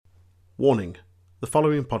Warning: the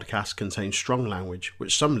following podcast contains strong language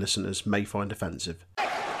which some listeners may find offensive.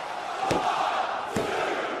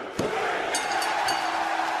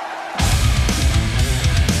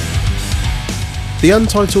 The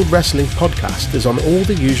Untitled Wrestling Podcast is on all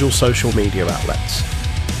the usual social media outlets.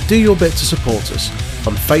 Do your bit to support us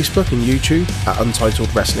on Facebook and YouTube at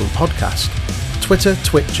Untitled Wrestling Podcast, Twitter,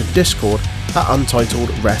 Twitch and Discord at Untitled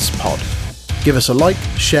Rest Pod. Give us a like,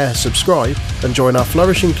 share, subscribe and join our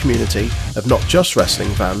flourishing community of not just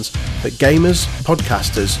wrestling fans, but gamers,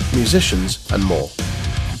 podcasters, musicians and more.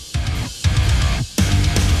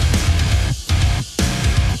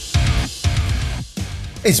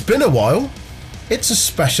 It's been a while. It's a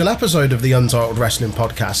special episode of the Untitled Wrestling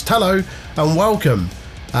Podcast. Hello and welcome.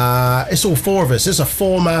 It's all four of us. It's a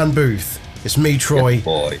four-man booth. It's me, Troy,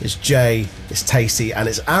 it's Jay, it's Tasty, and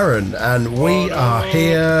it's Aaron. And we are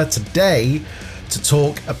here today to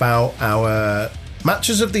talk about our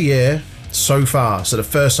matches of the year so far. So the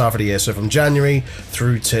first half of the year, so from January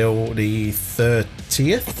through till the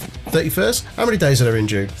 30th, 31st? How many days are there in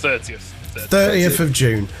June? 30th of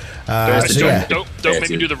June. Don't make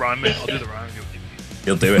me do the rhyme, mate. I'll do the rhyme.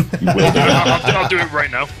 You'll do it. You will do it. I'll do it right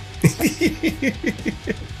now.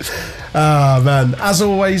 Man, as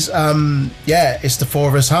always, it's the four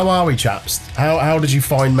of us. How are we, chaps? How did you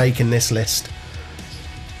find making this list?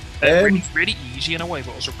 Really easy in a way,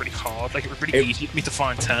 but also really hard. Like, it was really easy for me to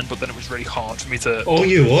find 10, but then it was really hard for me to. All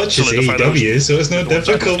you watch is AEW, so it's not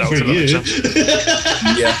difficult for you.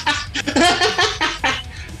 Yeah.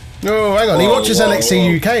 Oh, hang on. He watches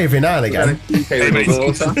NXT UK every now and again. Hey, mate,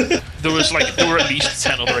 there were at least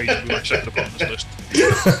 10 other AEW matches I could have put on this list.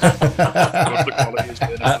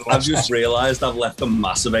 I've just realised I've left a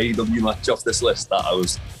massive AEW match off this list that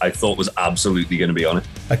I thought was absolutely going to be on it.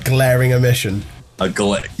 A glaring omission. I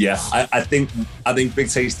think Big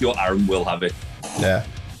Tasty or Aaron will have it. Yeah,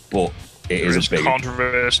 but it is a big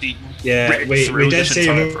controversy. Yeah, we did say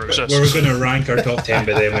we were going to rank our top 10,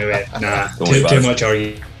 but then we went, nah, too much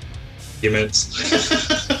arguments.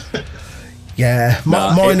 Yeah,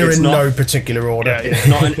 mine are in no particular order. Yeah, it's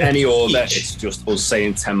not in any order. It's just us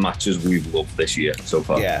saying 10 matches we've loved this year so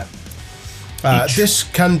far. Yeah. This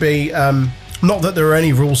can be, not that there are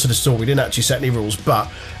any rules to the store, we didn't actually set any rules, but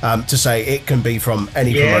to say it can be from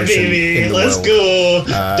any promotion in the let's world.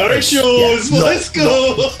 Go! Dark shows, let's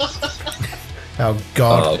go! Oh,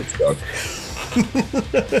 God. Oh, God.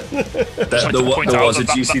 There was a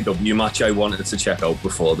GCW match I wanted to check out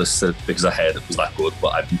before this because I heard it was that good, but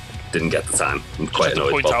I didn't get the time. I'm quite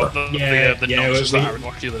annoyed about that. The nonsense that Aaron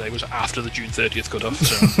watched the other day was after the June 30th cutoff.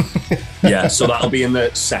 So. Yeah, so that'll be in the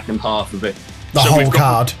second half of it. The whole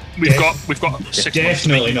card. We've got 6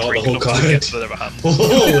 definitely months not the whole card.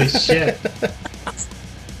 Holy shit!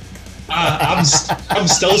 I'm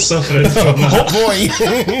still suffering from that.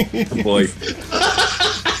 Oh boy.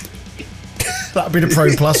 That'd be the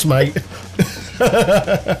Pro Plus, mate.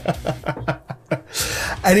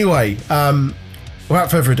 Anyway, without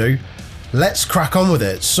further ado, let's crack on with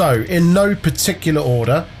it. So, in no particular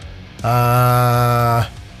order,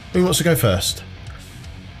 who wants to go first?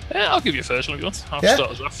 Yeah, I'll give you a first one if you want. I'll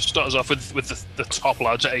start us off with the top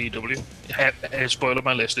lads at AEW. Spoiler,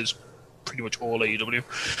 my list is pretty much all AEW.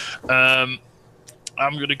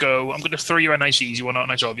 I'm going to throw you a nice easy one, not a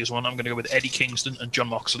nice obvious one. I'm going to go with Eddie Kingston and Jon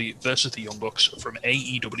Moxley versus the Young Bucks from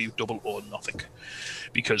AEW Double or Nothing.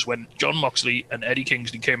 Because when Jon Moxley and Eddie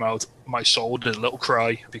Kingston came out, my soul did a little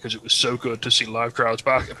cry because it was so good to see live crowds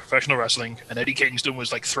back in professional wrestling. And Eddie Kingston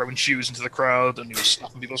was like throwing shoes into the crowd and he was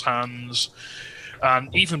slapping people's hands.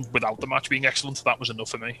 And even without the match being excellent, that was enough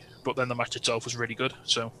for me. But then the match itself was really good.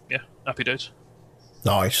 So, yeah, happy days.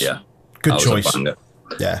 Nice. Yeah. Good choice.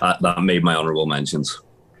 Yeah, that made my honourable mentions.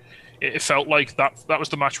 It felt like that was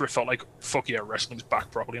the match where it felt like, fuck yeah, wrestling's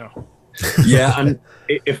back properly now. Yeah, and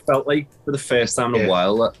it felt like for the first time in a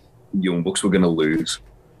while that Young Bucks were going to lose.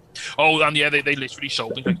 Oh, and yeah, they literally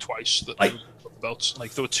sold me like twice that they belts.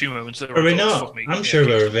 Like there were 2 moments there. Are we not? I'm sure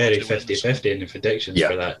we were very 50-50 in the predictions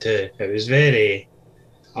for that too. It was very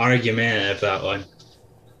argumentative, that one.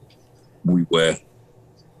 We were.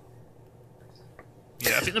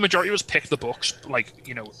 Yeah, I think the majority of us picked the Bucks, like,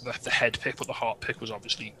 you know, the head pick, but the heart pick was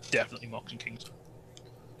obviously definitely Mox and Kingston.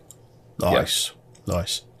 Nice.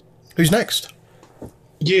 Who's next?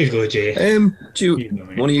 You go, Jay. One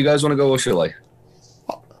of you guys want to go or shall I?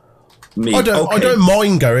 Me. I don't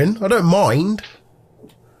mind going. I don't mind.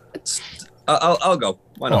 I'll go.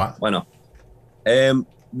 Why not? Right. Why not?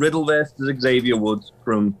 Riddle versus Xavier Woods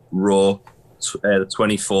from Raw, the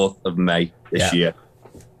 24th of May this year.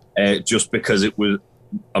 Just because it was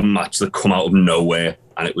a match that come out of nowhere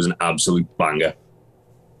and it was an absolute banger.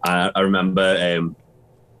 I remember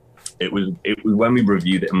It was when we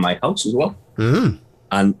reviewed it in my house as well. Mm.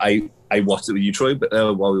 And I watched it with you, Troy, but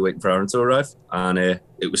while we were waiting for Aaron to arrive, and it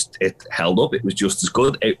held up. It was just as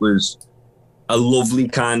good. It was a lovely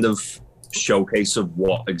kind of showcase of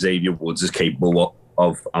what Xavier Woods is capable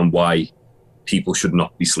of and why people should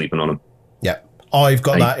not be sleeping on him. Yeah, I've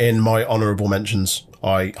got that in my honourable mentions.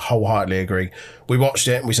 I wholeheartedly agree. We watched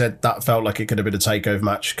it and we said that felt like it could have been a takeover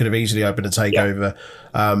match. Could have easily opened a takeover.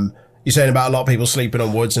 Yeah. You're saying about a lot of people sleeping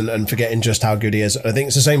on Woods and forgetting just how good he is. I think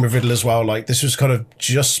it's the same with Riddle as well. Like, this was kind of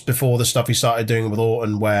just before the stuff he started doing with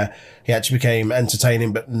Orton, where he actually became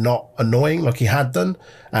entertaining but not annoying like he had done.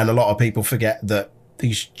 And a lot of people forget that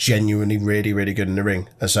he's genuinely really, really good in the ring.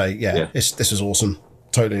 I say, this is awesome.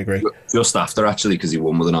 Totally agree. Just after, actually, because he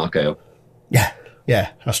won with an RKO. Yeah,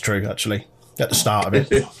 that's true, actually. At the start of it.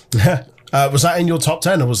 Was that in your top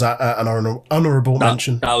 10 or was that an honourable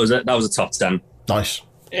mention? That was it. That was a top 10. Nice.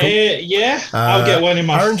 Cool. I'll get one of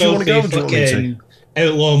my Aaron, filthy fucking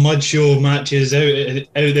Outlaw Mud Show matches out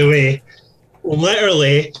the way.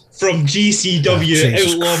 Literally from GCW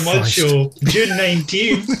Outlaw Mud Show, June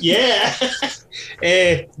 19th. Yeah.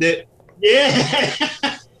 The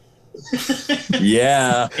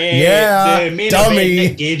main dummy. event,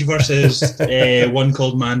 Nick Gage versus one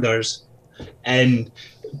called Manders. And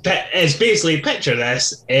it's basically, picture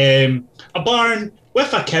this, a barn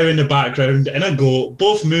with a cow in the background and a goat,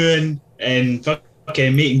 both mooing and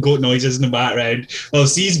fucking making goat noises in the background,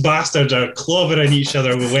 whilst these bastards are clobbering each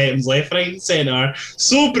other with weapons left, right and centre.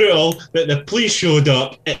 So brutal that the police showed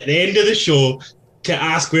up at the end of the show to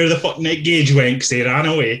ask where the fuck Nick Gage went because they ran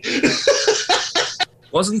away.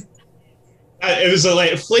 Wasn't it was a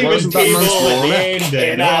like flaming table at the end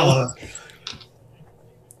and all.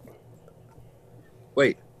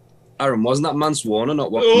 Wait, Aaron, wasn't that Mance Warner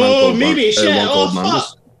not what? Oh, maybe shit.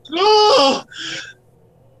 Fuck. Oh.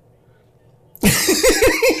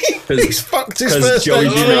 He's fucked his first Joey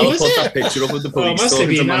Janela put it? that picture up of the police. Must have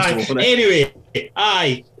been Anyway,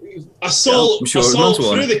 assault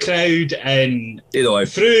through the crowd and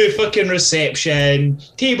through fucking reception,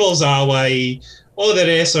 tables our way. All the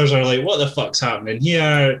wrestlers are like, what the fuck's happening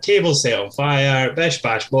here? Table set on fire, bish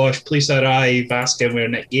bash bosh, police arrive, asking where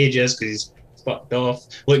Nick Gage is because he's fucked off,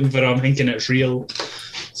 looking for him, thinking it's real.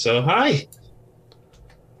 So, hi.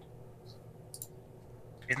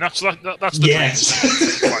 And that's the yes.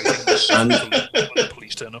 And the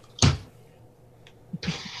police turn up.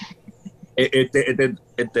 It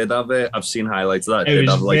did have I've seen highlights of that. It did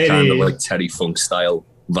have like kind of like Terry Funk style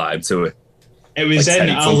vibe to it. It was like in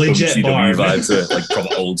a legit bar. Vibe to it, like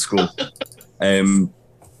proper old school. Was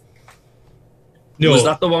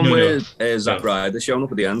that the one where Zack Ryder showing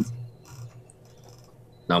up at the end?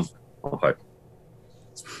 No. Okay.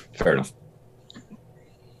 Fair enough.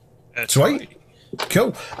 Sweet.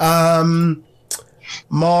 Cool.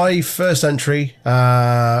 My first entry,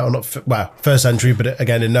 first entry, but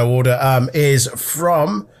again in no order, is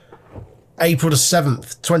from April the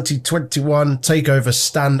 7th, 2021, TakeOver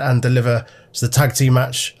Stand and Deliver. It's the tag team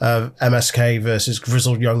match of MSK versus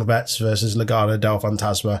Grizzled Young Vets versus Legado del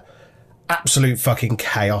Fantasma. Absolute fucking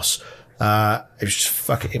chaos. It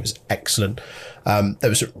was excellent. There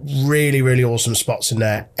was really, really awesome spots in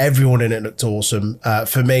there. Everyone in it looked awesome.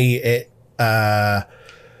 For me, it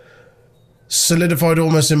solidified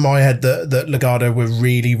almost in my head that Legado were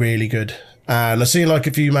really, really good. And I've seen like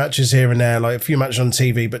a few matches here and there, like a few matches on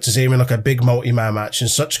TV, but to see him in like a big multi-man match in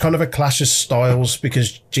such kind of a clash of styles,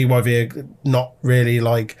 because GYV are not really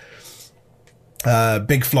like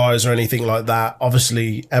big flyers or anything like that.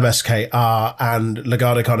 Obviously MSK are, and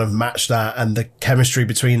Legado kind of matched that, and the chemistry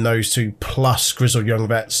between those two plus Grizzled Young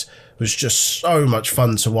Vets was just so much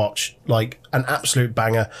fun to watch, like an absolute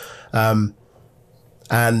banger. And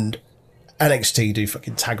NXT do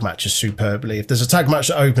fucking tag matches superbly. If there's a tag match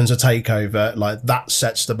that opens a takeover, like that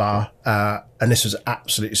sets the bar. And this was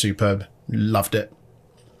absolutely superb. Loved it.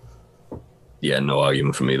 Yeah, no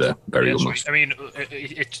argument from me there. Very good match. I mean,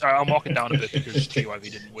 I'll mark it down a bit because GYV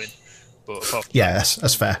didn't win. But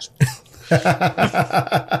that's fair.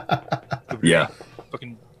 Yeah.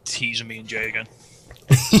 Fucking teasing me and Jay again.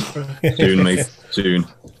 Soon, mate. Soon.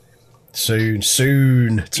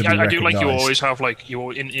 I do like you always have like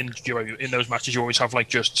in those matches. You always have like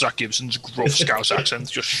just Zach Gibson's gruff Scouse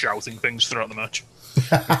accent, just shouting things throughout the match.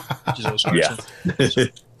 Which is also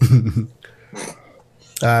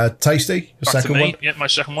Tasty. The second one. Yeah, my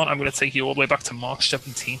second one. I'm going to take you all the way back to March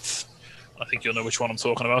 17th. I think you'll know which one I'm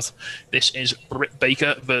talking about. This is Britt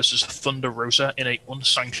Baker versus Thunder Rosa in a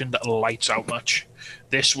unsanctioned lights out match.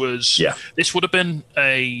 This would have been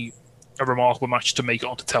a remarkable match to make it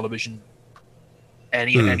onto television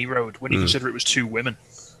any road when you consider it was two women.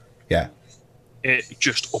 Yeah. it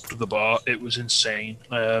just upped the bar. It was insane.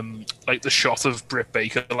 Like the shot of Britt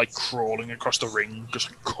Baker like crawling across the ring, just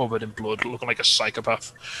covered in blood, looking like a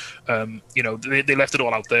psychopath. They left it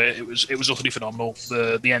all out there. It was utterly phenomenal.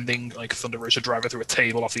 The ending, like Thunder Rosa driver through a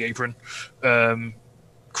table off the apron.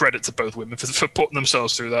 Credit to both women for putting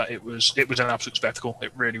themselves through that. It was an absolute spectacle.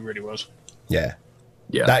 It really, really was. Yeah.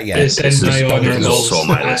 Yeah, It's in my honourables.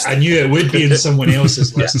 I knew it would be in someone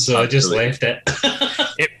else's list, so I just left it.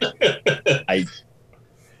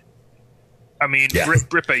 I mean,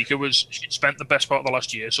 Britt Baker she'd spent the best part of the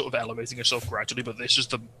last year sort of elevating herself gradually, but I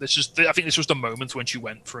think this was the moment when she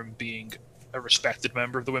went from being a respected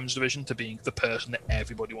member of the women's division to being the person that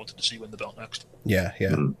everybody wanted to see win the belt next. Yeah.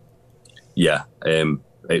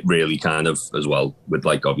 It really kind of, as well, with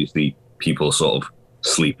like obviously people sort of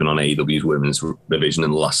sleeping on AEW's women's division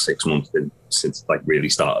in the last 6 months since like really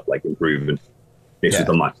started like improving. This was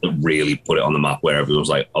the match that really put it on the map where everyone was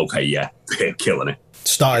like, okay, yeah, they're killing it.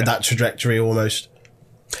 Started that trajectory almost.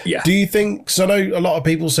 Yeah. Do you think, because I know a lot of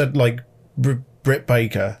people said like Britt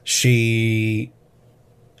Baker, she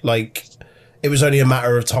like it was only a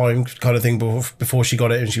matter of time kind of thing before she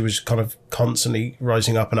got it, and she was kind of constantly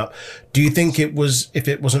rising up and up. Do you think if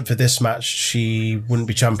it wasn't for this match, she wouldn't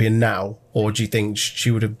be champion now? Or do you think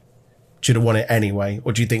should have won it anyway?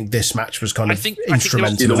 Or do you think this match was kind of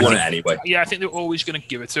instrumental? She'd have won it anyway. Yeah, I think they're always going to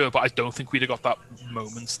give it to her, but I don't think we'd have got that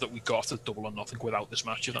moment that we got at Double or Nothing without this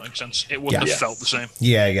match, if that makes sense. It wouldn't have felt the same.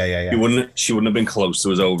 Yeah. She wouldn't have been close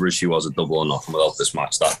to as over as she was at Double or Nothing without this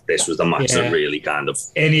match. This was the match that really kind of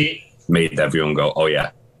made everyone go, oh yeah,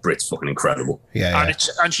 Britt's fucking incredible. Yeah.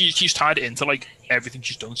 And she's tied it into like everything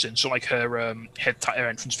she's done since. So like her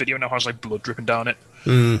entrance video now has like blood dripping down it,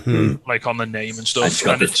 like on the name and stuff. And she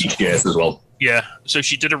got the t-shirt as well. Yeah, so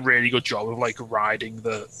she did a really good job of like riding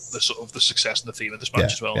the sort of the success and the theme of this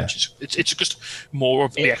match as well. Yeah. It's just more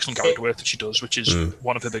of the excellent character work that she does, which is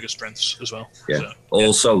one of her biggest strengths as well. Yeah. So,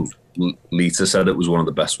 also, Lita said it was one of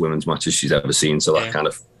the best women's matches she's ever seen. So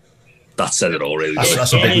that said it all really.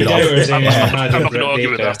 That's a big I'm not going to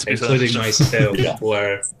argue with that, to be fair. Including myself,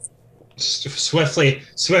 were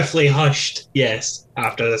swiftly hushed. Yes,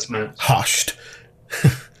 after this match. Hushed.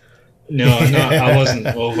 No, I wasn't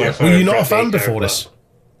over. Were you not a fan before this?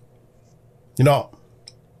 You're not.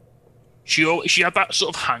 She had that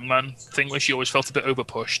sort of Hangman thing where she always felt a bit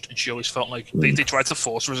overpushed, and she always felt like they tried to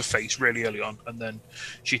force her as a face really early on, and then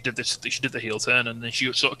she did the heel turn, and then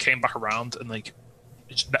she sort of came back around, and like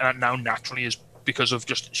it's now naturally is because of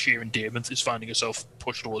just sheer endearment is finding herself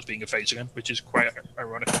pushed towards being a face again, which is quite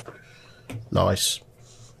ironic. Nice,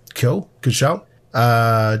 cool, good shout.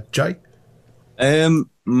 Jay.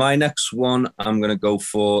 My next one I'm going to go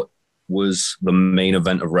for was the main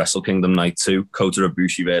event of Wrestle Kingdom Night 2, Kota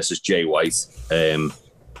Ibushi versus Jay White,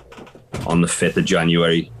 on the 5th of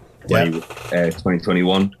January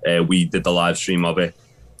 2021. We did the live stream of it.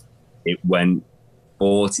 It went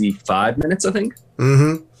 45 minutes, I think,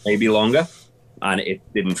 maybe longer, and it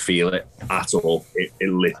didn't feel it at all. It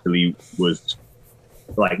literally was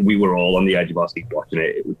like we were all on the edge of our seat watching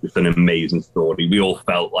it. It was just an amazing story. We all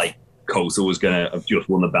felt like Kota was going to have just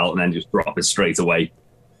won the belt and then just drop it straight away.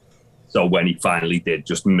 So when he finally did,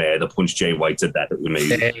 just murder punch Jay White to death, it was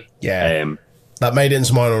amazing. Yeah. That made it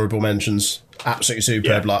into my honourable mentions. Absolutely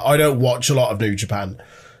superb. Yeah. Like, I don't watch a lot of New Japan.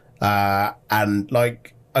 And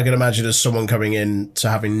like, I can imagine as someone coming in to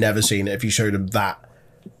having never seen it, if you showed them that,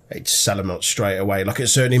 it'd sell them out straight away. Like, it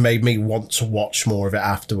certainly made me want to watch more of it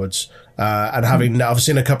afterwards. And I've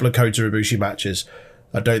seen a couple of Kota Ibushi matches.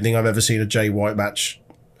 I don't think I've ever seen a Jay White match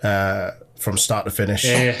from start to finish.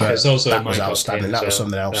 Yeah, but it's also that was outstanding. That was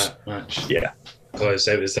something else. That match. Yeah, because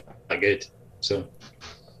it was that good. So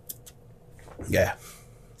yeah,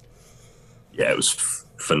 it was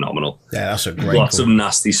phenomenal. Yeah, that's a great. Lots of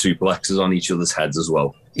nasty suplexes on each other's heads as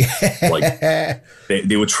well. Yeah, like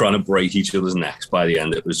they were trying to break each other's necks by the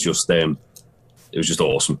end. It was just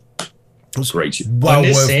awesome. It was great. Well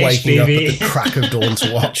worth waking up at the crack of dawn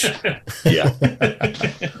to watch. Yeah.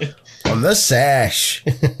 On the sesh.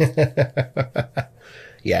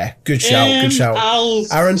 Yeah, good shout, good shout.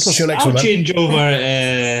 Aaron, what's your next one? I'll change over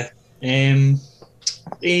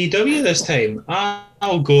AEW this time.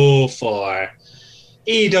 I'll go for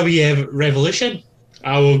AEW Revolution.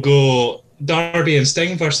 I will go Darby and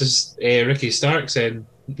Sting versus Ricky Starks and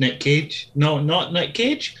Nick Cage. No, not Nick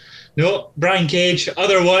Cage. No, Brian Cage.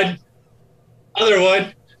 Other one.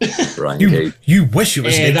 Brian Cage. You wish it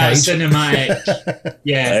was Nick that Cage. Cinematic.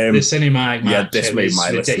 Yeah, the cinematic match. Yeah, this made my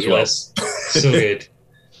ridiculous. List as well. So good.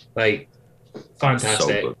 Like,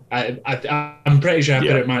 fantastic. So I'm pretty sure I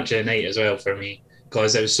put it match of the night as well for me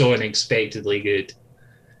because it was so unexpectedly good.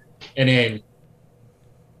 And then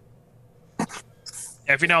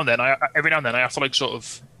every now and then I have to like sort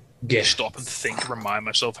of Yeah. stop and think, remind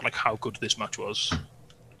myself like how good this match was,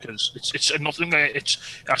 because it's nothing. I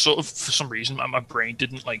sort of, for some reason my brain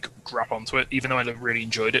didn't like grab onto it, even though I really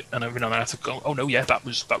enjoyed it. And every now and then I have to go, oh no, yeah, that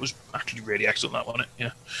was actually really excellent. That wasn't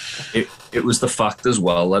it? Yeah. It was the fact as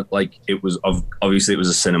well that like it was obviously it was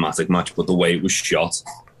a cinematic match, but the way it was shot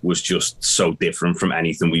was just so different from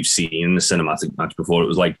anything we've seen in a cinematic match before. It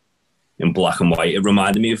was like in black and white. It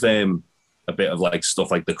reminded me of a bit of like stuff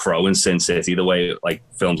like The Crow and Sin City, the way like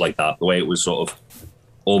films like that, the way it was sort of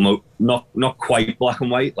almost not quite black and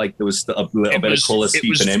white, like there was still a little bit of colour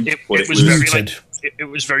seeping in, but it was very like it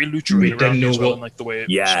was very lucha. We didn't know what, like the way it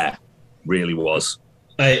was. Really was.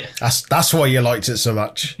 That's why you liked it so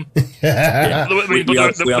much. Yeah. We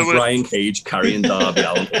have Brian Cage carrying Darby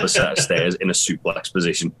Allin up a set of stairs in a suplex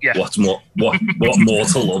position. Yeah. What more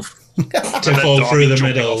to love? To fall through the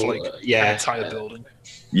middle, an entire building.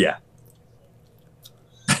 Yeah.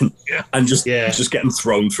 And just getting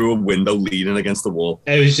thrown through a window, leaning against the wall.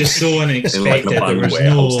 It was just so unexpected. We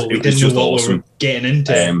didn't know what we were getting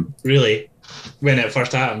into, really, when it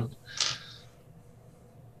first happened.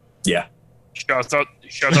 Yeah. Shout out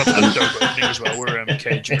to the dope opening as well, where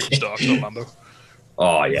Cage and Ricky Starks on Lambo.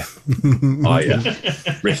 Oh yeah.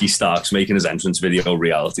 Ricky Starks making his entrance video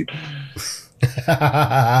reality.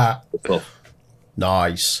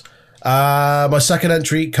 Nice. My second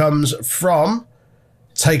entry comes from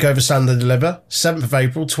Takeover Stand and Deliver, 7th of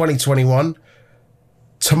April 2021.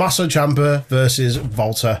 Tommaso Ciampa versus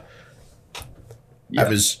Volta. Yeah.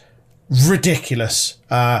 That was ridiculous.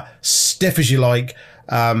 Stiff as you like.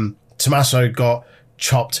 Tommaso got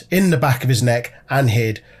chopped in the back of his neck and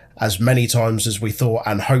hid as many times as we thought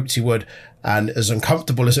and hoped he would. And as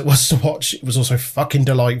uncomfortable as it was to watch, it was also fucking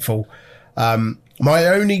delightful. My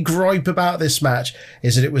only gripe about this match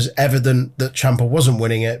is that it was evident that Ciampa wasn't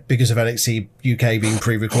winning it because of NXT UK being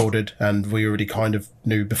pre-recorded, and we already kind of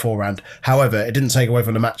knew beforehand. However, it didn't take away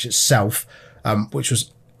from the match itself, which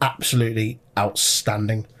was absolutely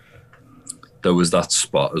outstanding. There was that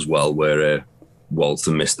spot as well where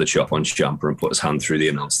Walter missed the chop on Ciampa and put his hand through the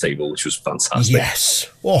announce table, which was fantastic. Yes.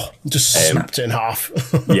 Oh, just snapped it in half.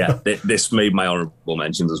 Yeah, this made my honourable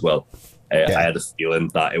mentions as well. I had a feeling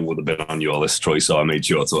that it would have been on your list, Troy, so I made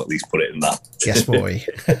sure to at least put it in that. Yes, boy.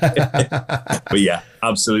 But yeah,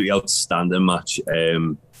 absolutely outstanding match.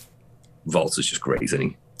 Volta's just great, isn't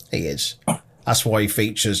he? He is. That's why he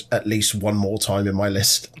features at least one more time in my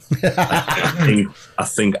list. I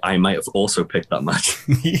think I might have also picked that match.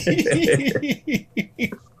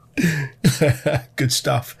 Good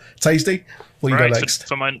stuff. Tasty? What you got next?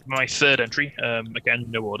 For my third entry, again,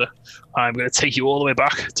 no order, I'm going to take you all the way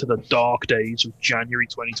back to the dark days of January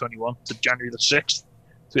 2021, to January the 6th,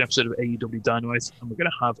 to an episode of AEW Dynamite, and we're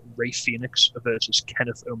going to have Rey Fénix versus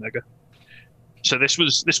Kenneth Omega. So this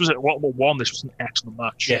was one, this was an excellent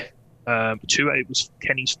match. Yeah. 2, it was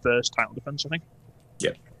Kenny's first title defense, I think.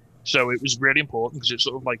 Yeah. So it was really important because it's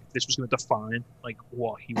sort of like this was going to define like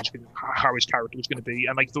what he was going, how his character was going to be,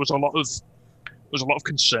 and like there was a lot of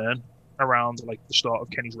concern around like the start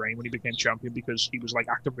of Kenny's reign when he became champion, because he was like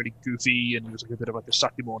acting really goofy and he was like a bit of like a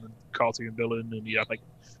Saturday morning cartoon villain, and he had like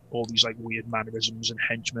all these like weird mannerisms and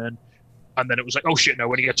henchmen. And then it was like, oh shit, no,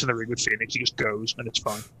 when he gets in the ring with Fénix, he just goes and it's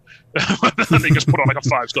fine. And they just put on like a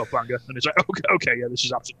 5-star banger, and it's like, okay, yeah, this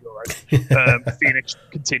is absolutely all right. Fénix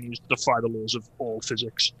continues to defy the laws of all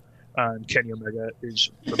physics, and Kenny Omega is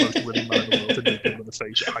the most willing man in the world to knee him in the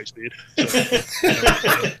face at high speed. So,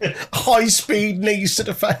 high speed knees to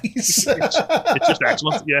the face. it's just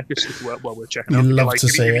excellent. Yeah, it's well worth checking out. You love to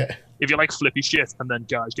see it. If you like flippy shit and then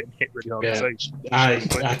guys getting hit really hard in the face. I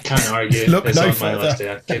can't argue. Look it's no on further. my list.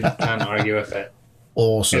 I can't argue with it.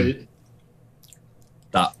 Awesome.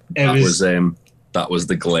 That was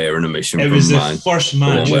the glaring omission It from was mine. the first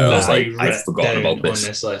match where I that was like, I I've forgotten wrote about down this. on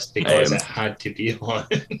this list because it had to be on.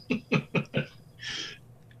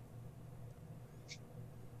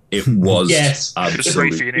 It was Yes. Because Rey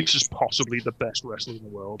absolutely. Fénix is possibly the best wrestler in the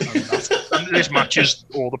world. And this match is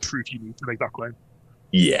all the proof you need to make that claim.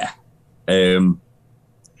 Yeah.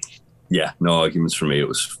 Yeah, no arguments for me. It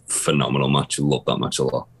was a phenomenal match. I love that match a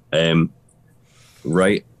lot.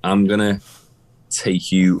 Right, I'm going to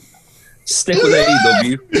take you, stick with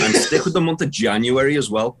AEW and stick with the month of January as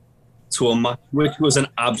well, to a match which was an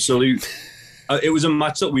absolute... it was a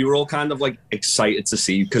match that we were all kind of like excited to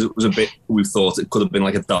see, because it was a bit, we thought it could have been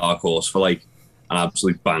like a dark horse for like an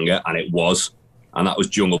absolute banger, and it was. And that was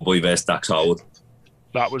Jungle Boy versus Dax Howard.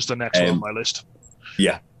 That was the next one on my list.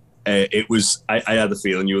 Yeah. It was, I had the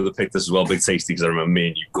feeling you would have picked this as well, Big Tasty, because I remember me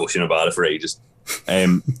and you gushing about it for ages.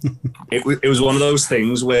 It was one of those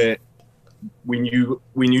things where we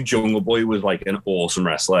knew Jungle Boy was like an awesome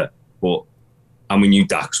wrestler, and we knew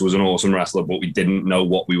Dax was an awesome wrestler, but we didn't know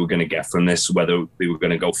what we were going to get from this, whether we were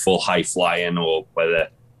going to go full high flying or whether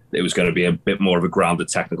it was going to be a bit more of a grounded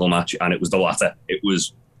technical match. And it was the latter.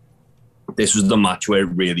 This was the match where it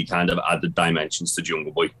really kind of added dimensions to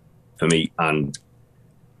Jungle Boy for me. And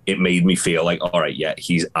it made me feel like, all right, yeah,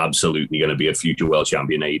 he's absolutely going to be a future world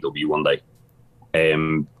champion in AEW one day.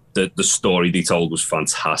 The story they told was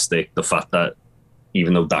fantastic. The fact that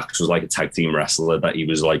even though Dax was like a tag team wrestler, that he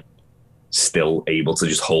was like still able to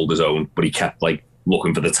just hold his own, but he kept like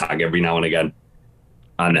looking for the tag every now and again.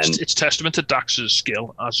 And then it's testament to Dax's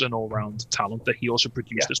skill as an all-round talent that he also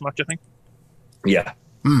produced this match, I think. Yeah.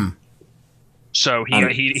 So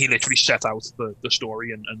he literally set out the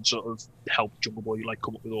story and sort of helped Jungle Boy like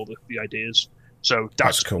come up with all the ideas. So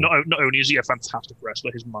Dax, cool. not only is he a fantastic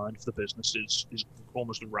wrestler, his mind for the business is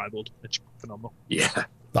almost unrivaled. It's phenomenal. Yeah.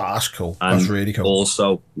 That's cool. And that's really cool.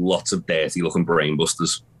 Also, lots of dirty looking brain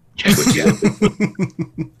busters.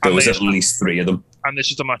 There was at least 3 of them. And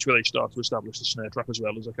this is the match where they start to establish the snare trap as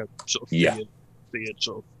well as like a sort of feared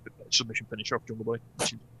sort of submission finisher of Jungle Boy,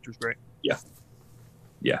 which was great.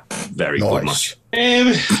 Yeah, very good match.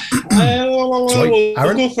 We'll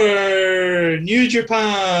go for New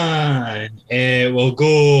Japan. We'll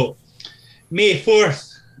go May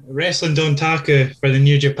 4th, Wrestling Dontaku for the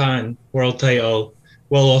New Japan World Title.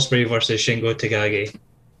 Will Ospreay versus Shingo Takagi.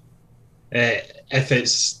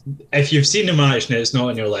 If you've seen the match and it's not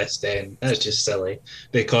on your list, then that's just silly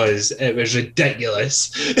because it was ridiculous.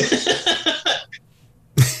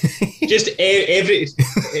 Just every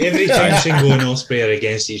time Shingo and Ospreay are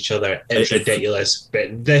against each other, it's ridiculous.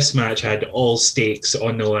 But this match had all stakes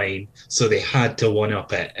on the line, so they had to one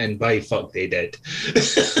up it, and by fuck they did.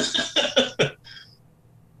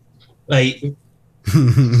 Like,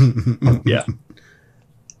 yeah.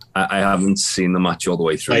 I haven't seen the match all the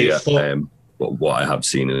way through yet, but what I have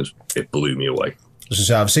seen it blew me away. As I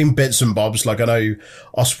say, I've seen bits and bobs. Like I know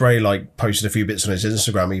Ospreay like posted a few bits on his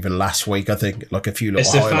Instagram even last week. I think like a few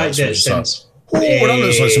little highlights. It's the fact that since that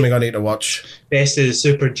looks like something I need to watch. Best of the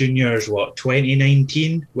Super Juniors,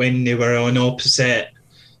 2019, when they were on opposite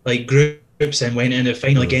like groups and went in the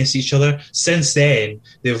final against each other. Since then,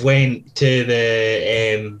 they've went to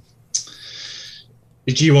the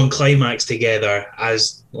G1 Climax together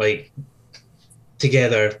as like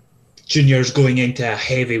together juniors going into a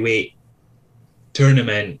heavyweight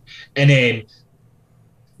tournament, and then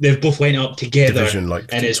they've both went up together. Division, like,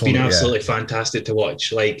 and it's been absolutely fantastic to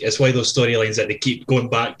watch. Like, it's one of those storylines that they keep going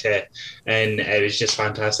back to, and it was just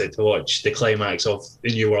fantastic to watch the climax of the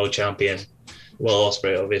new world champion, Will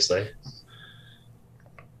Ospreay, obviously.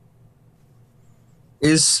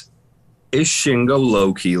 Is Shingo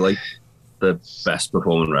low-key like the best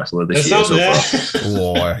performing wrestler this year so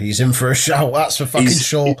far? Oh, he's in for a shout, that's for fucking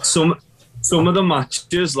sure. Some of the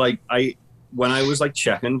matches, like when I was like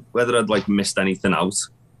checking whether I'd like missed anything out,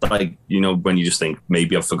 like, you know, when you just think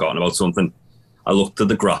maybe I've forgotten about something, I looked at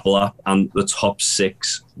the Grapple app and the top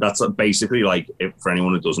 6. That's basically like, if for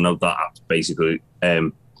anyone who doesn't know, that app's basically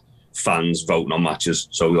fans voting on matches.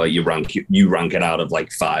 So like you rank it out of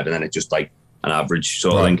like 5, and then it's just like an average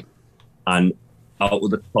sort of thing. And out of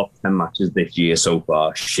the top 10 matches this year so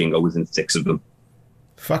far, Shingo was in 6 of them.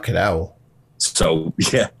 Fucking hell. So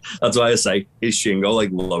yeah, that's why I say is Shingo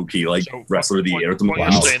like low key like wrestler of the year at the moment.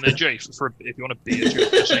 What you're saying there, Jay, if you want to be a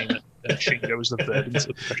joke, you're saying that Shingo is the verdant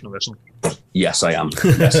of professional wrestling. Yes, I am.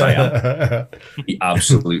 Yes, I am. He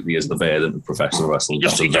absolutely is the verdant of professional wrestling. He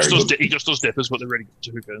just does dippers, but they're really good,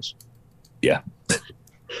 so who cares? Yeah.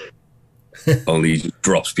 Only he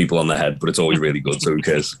drops people on the head, but it's always really good, so who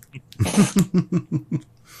cares?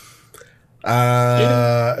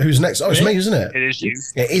 Who's next? Oh, it's me, isn't it? It is you.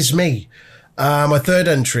 It is me. My third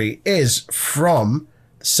entry is from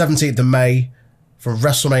 17th of May for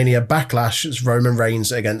WrestleMania Backlash. It's Roman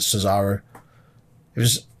Reigns against Cesaro.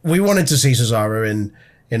 We wanted to see Cesaro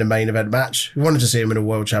in a main event match. We wanted to see him in a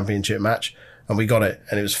world championship match, and we got it,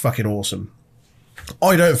 and it was fucking awesome.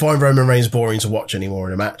 I don't find Roman Reigns boring to watch anymore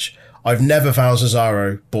in a match. I've never found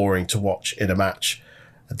Cesaro boring to watch in a match.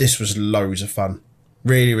 This was loads of fun.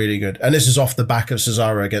 Really, really good. And this is off the back of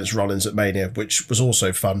Cesaro against Rollins at Mania, which was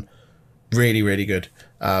also fun. Really, really good.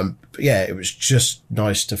 Yeah, it was just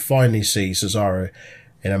nice to finally see Cesaro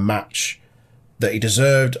in a match that he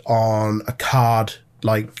deserved on a card,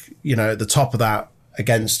 like, you know, at the top of that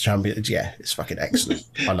against champions. Yeah, it's fucking excellent.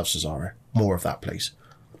 I love Cesaro. More of that, please.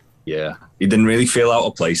 Yeah, he didn't really feel out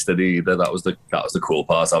of place, did he? That was the cool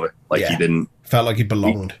part of it. Like, he didn't felt like he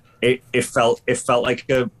belonged. It felt like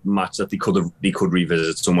a match that they could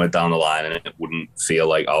revisit somewhere down the line, and it wouldn't feel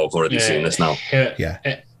like, oh, I've already seen this now.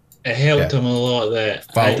 It helped him a lot that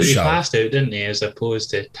he show. passed out, didn't he, as opposed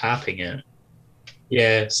to tapping it.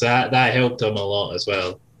 Yeah, so that helped him a lot as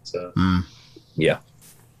well. So Yeah.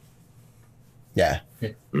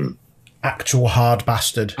 Actual hard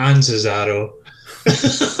bastard. And Cesaro.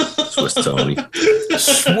 Swiss Tony.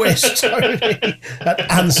 Swiss Tony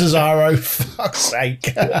and Cesaro, fuck's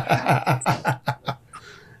sake.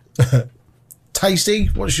 Tasty,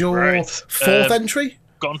 what's your fourth entry?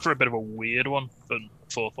 Gone for a bit of a weird one for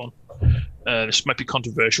fourth one. This might be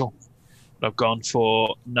controversial. I've gone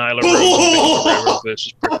for Nyla Rose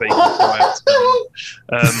versus Britt Baker.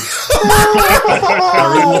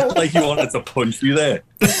 Aaron looked like he wanted to punch you there.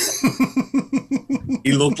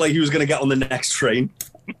 He looked like he was going to get on the next train.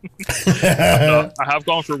 I have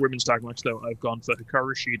gone for a women's tag match, though. I've gone for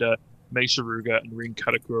Hikaru Shida, Mei Suruga, and Rin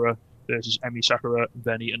Kadokura versus Emi Sakura,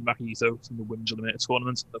 Benny, and Maki Ito from the Women's Eliminator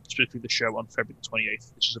Tournament. That's specifically the show on February the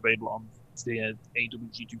 28th, which is available on the AEW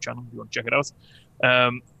YouTube channel if you want to check it out.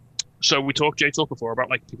 So we talked before about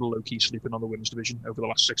like people low-key sleeping on the women's division over the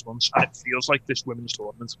last 6 months, and it feels like this women's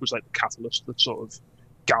tournament was like the catalyst that sort of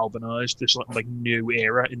galvanized this like new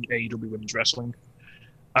era in AEW women's wrestling.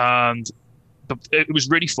 And it was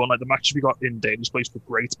really fun. Like the matches we got in Daily's place were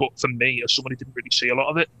great, but for me, as someone who didn't really see a lot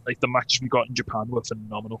of it, like the matches we got in Japan were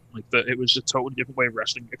phenomenal. Like it was a totally different way of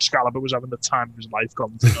wrestling. Excalibur was having the time of his life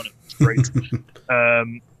commenting on it. It was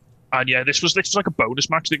great. And yeah, this was like a bonus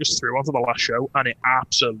match they just threw onto the last show, and it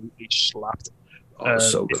absolutely slapped.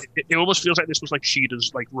 So good. It almost feels like this was like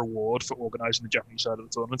Shida's like reward for organising the Japanese side of the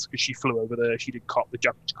tournament, because she flew over there, she did the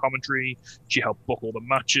Japanese commentary, she helped book all the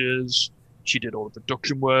matches, she did all the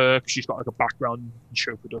production work, she's got like a background in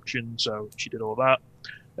show production, so she did all that.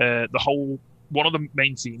 One of the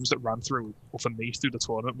main themes that ran through, or for me, through the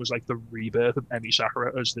tournament was like the rebirth of Emi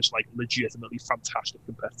Sakura as this like legitimately fantastic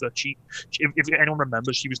competitor. If anyone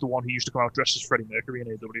remembers, she was the one who used to come out dressed as Freddie Mercury in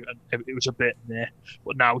AEW, and it was a bit meh.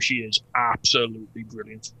 But now she is absolutely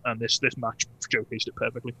brilliant, and this match showcased it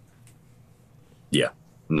perfectly. Yeah,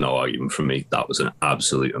 no argument from me. That was an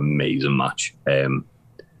absolute amazing match.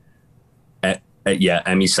 Yeah,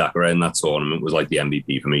 Emi Sakura in that tournament was like the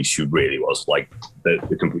MVP for me. She really was like the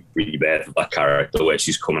complete rebirth of that character, where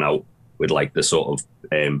she's coming out with like the sort of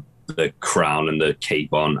the crown and the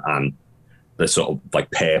cape on and the sort of like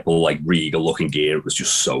purple, like regal looking gear. It was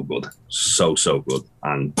just so good. So good.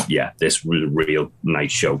 And yeah, this was a real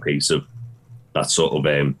nice showcase of that sort of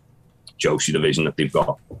Joshi division that they've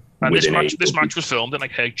got. And this match was filmed in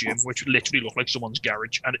like her gym, which literally looked like someone's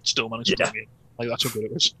garage, and it still managed to be like that's how good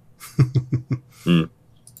it was.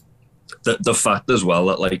 The fact as well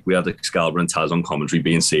that like we had Excalibur and Taz on commentary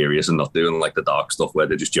being serious and not doing like the dark stuff where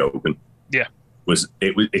they're just joking. Yeah,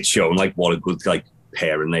 it's shown like what a good like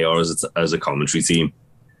pairing they are as a commentary team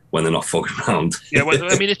when they're not fucking around. Yeah, when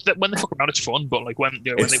they fuck around, it's fun, but like when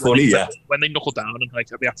they knuckle down and like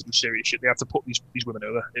they have to do serious shit, they have to put these women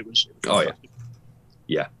over. It was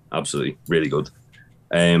yeah, absolutely, really good.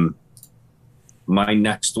 My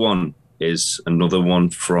next one is another one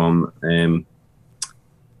from.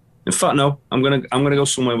 In fact, no, I'm gonna go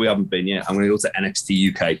somewhere we haven't been yet. I'm gonna go to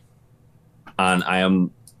NXT UK, and I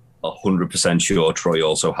am 100% sure Troy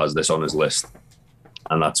also has this on his list,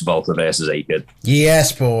 and that's Volta versus A-Kid.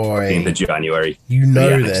 Yes, boy. 15th of January. You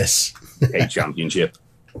know this. A Championship.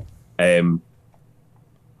 It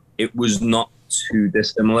was not too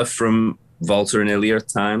dissimilar from Volta in earlier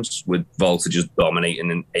times, with Volta just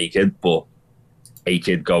dominating in A-Kid, but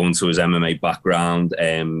A-Kid going to his MMA background,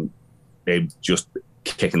 they just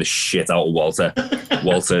kicking the shit out of Walter.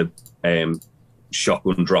 Walter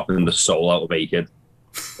shotgun dropping the soul out of A-Kid.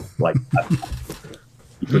 Like,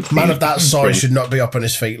 man of that size should not be up on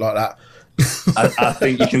his feet like that. I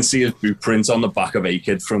think you can see his boot prints on the back of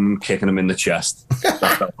A-Kid from kicking him in the chest. That's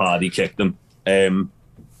how hard he kicked him.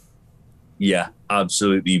 Yeah,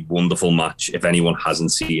 absolutely wonderful match. If anyone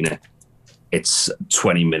hasn't seen it, it's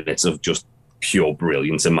 20 minutes of just pure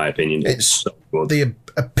brilliance, in my opinion. It's so good. The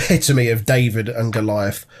epitome of David and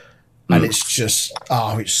Goliath, and it's just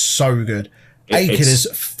it's so good. A-Kid is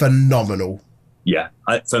phenomenal. Yeah,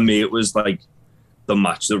 for me, it was like the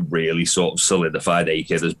match that really sort of solidified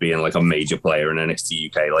A-Kid as being like a major player in NXT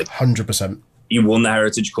UK. Like 100%. He won the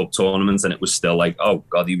Heritage Cup tournament, and it was still like, oh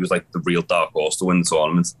god, he was like the real dark horse to win the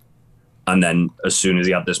tournament. And then as soon as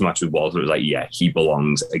he had this match with Walter, it was like, yeah, he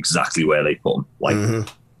belongs exactly where they put him. Like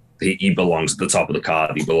he belongs at the top of the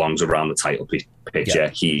card. He belongs around the title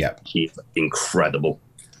picture. He's incredible.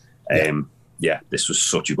 This was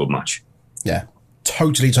such a good match. Yeah,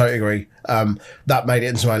 totally agree. That made it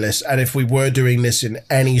into my list. And if we were doing this in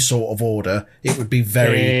any sort of order, it would be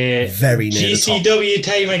very, very near GCW the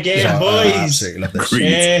top. time again, boys. I absolutely love this.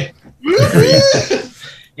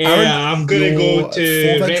 I'm going to go your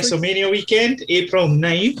to fourth entry? WrestleMania weekend, April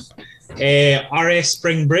 9th. RS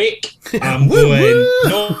Spring Break. I'm Woo, going,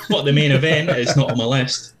 woo. not the main event, it's not on my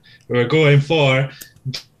list. We're going for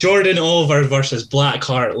Jordan Oliver versus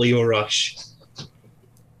Blackheart Leo Rush.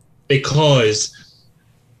 Because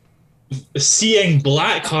seeing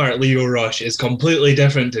Blackheart Leo Rush is completely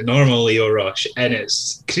different to normal Leo Rush, and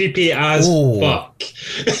it's creepy as fuck.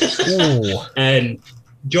 And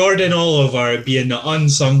Jordan Oliver being the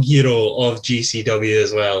unsung hero of GCW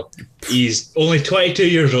as well. He's only 22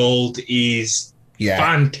 years old. He's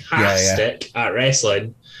fantastic at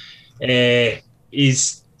wrestling. And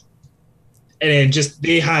then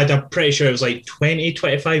they had, I'm pretty sure it was like 20,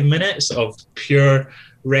 25 minutes of pure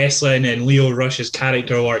wrestling and Leo Rush's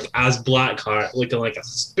character work as Blackheart, looking like a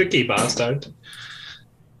spooky bastard.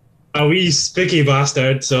 A wee spooky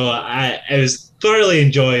bastard. So it was thoroughly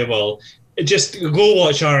enjoyable. Just go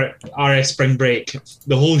watch our RS Spring Break.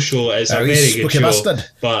 The whole show is a very good show. Bastard.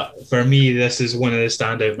 But for me, this is one of the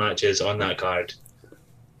standout matches on that card.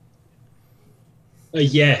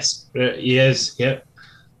 Yes, he is. Yep.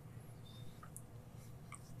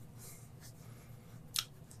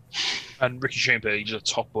 And Ricky Shane Page, a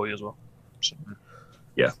top boy as well. So,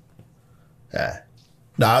 yeah. No,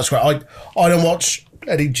 that's great. I don't watch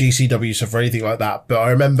any GCW stuff or anything like that, but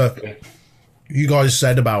I remember you guys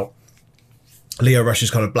said about Leo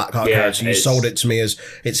Rush's kind of Blackheart character. You sold it to me as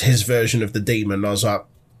it's his version of the Demon. I was like,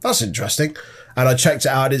 that's interesting. And I checked it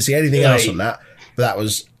out. I didn't see anything else on that, but that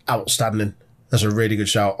was outstanding. That's a really good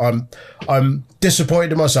shout. I'm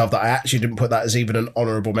disappointed in myself that I actually didn't put that as even an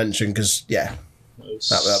honourable mention because, that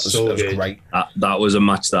was great. That was a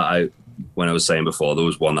match that when I was saying before, there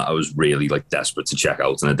was one that I was really like desperate to check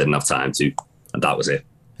out and I didn't have time to, and that was it.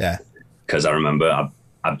 Yeah, because I remember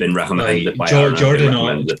I've been recommended by Jordan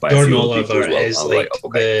Oliver is like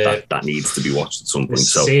that needs to be watched at some point.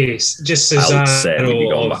 So just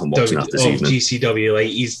Cesaro of GCW, like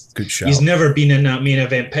he's never been in that main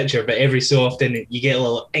event picture, but every so often you get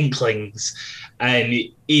little inklings, and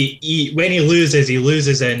he when he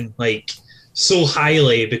loses in like so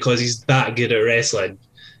highly because he's that good at wrestling.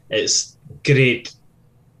 It's great.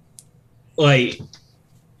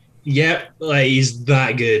 He's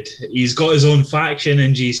that good. He's got his own faction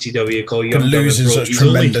in GCW called Young loses Pro. He's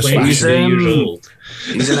only 23 years old.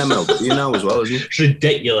 He's an MLW now as well, isn't he? It's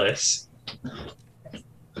ridiculous.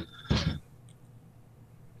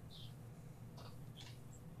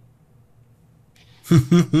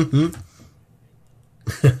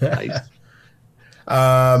 Nice.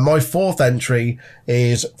 My fourth entry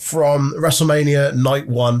is from WrestleMania Night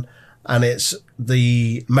 1, and it's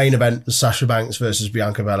the main event, Sasha Banks versus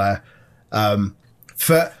Bianca Belair.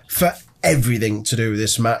 For everything to do with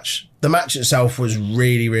this match, the match itself was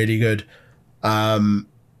really, really good.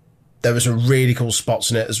 There was a really cool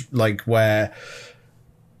spots in it, as like where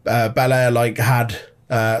Belair like had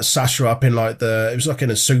Sasha up in like it was like in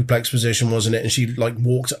a suplex position, wasn't it? And she like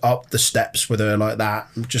walked up the steps with her like that,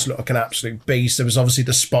 just looked like an absolute beast. There was obviously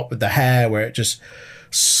the spot with the hair where it just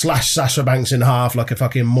slashed Sasha Banks in half like a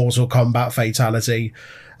fucking Mortal Kombat fatality.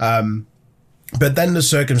 But then the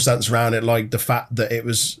circumstance around it, like the fact that it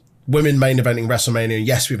was women main eventing WrestleMania.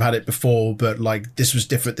 Yes, we've had it before, but like this was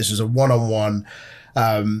different. This was a one-on-one,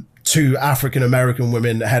 two African American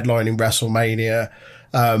women headlining WrestleMania.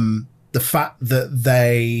 The fact that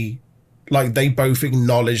they both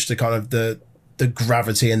acknowledged the kind of the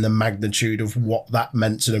gravity and the magnitude of what that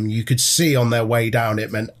meant to them. You could see on their way down,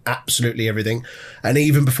 it meant absolutely everything. And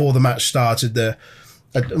even before the match started,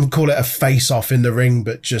 I call it a face-off in the ring,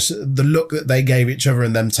 but just the look that they gave each other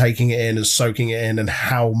and them taking it in and soaking it in and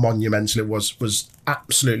how monumental it was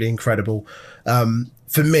absolutely incredible.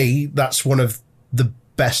 For me, that's one of the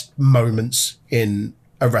best moments in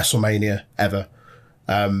a WrestleMania ever.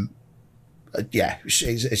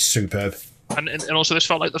 It's superb. And also this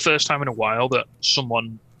felt like the first time in a while that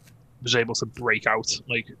someone was able to break out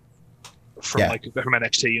from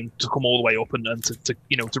NXT and to come all the way up and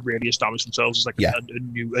to really establish themselves as a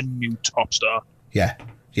new top star. Yeah.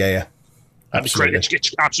 And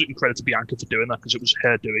it's absolutely credit to Bianca for doing that, because it was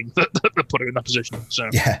her doing that put her in that position. So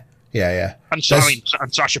yeah. And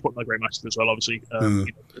Sasha put in a great match as well. Obviously,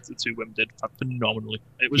 the two women did phenomenally.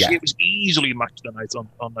 It was easily match of the night on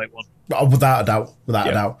night one. Oh, without a doubt.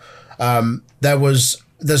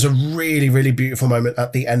 There's a really, really beautiful moment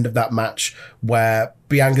at the end of that match where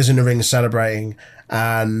Bianca's in the ring celebrating,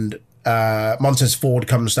 and Montez Ford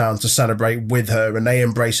comes down to celebrate with her, and they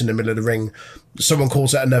embrace in the middle of the ring. Someone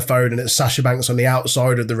calls it on their phone, and it's Sasha Banks on the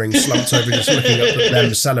outside of the ring, slumped over, just looking up at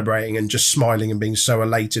them, celebrating and just smiling and being so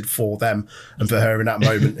elated for them and for her in that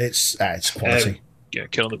moment. It's quality. Yeah,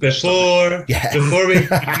 killing the before we do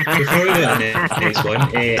the next one.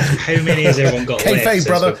 How many has everyone got left since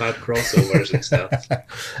brother. we've had crossovers and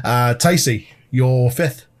stuff? Tacey, your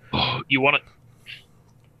fifth. Oh, you want it?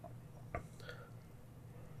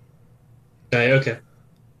 Okay.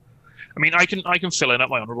 I mean, I can fill in at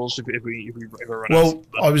my honourables if we run out. Well,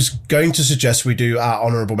 I was going to suggest we do our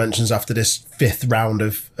honourable mentions after this fifth round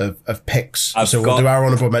of picks. We'll do our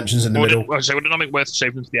honourable mentions in the middle. Would it not make worth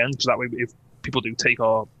saving them to the end? Because that way, if people do take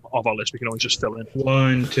off our list, we can always just fill in.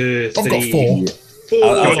 1, 2, 3. I've got 4.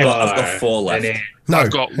 I've got 4 left. No,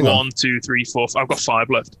 I've got 1, 2, 3, 4. I've got 5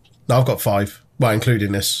 left. No, I've got 5. Well,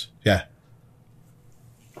 including this. Yeah.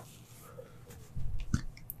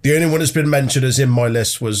 The only one that's been mentioned as in my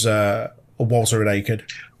list was Walter and Aked.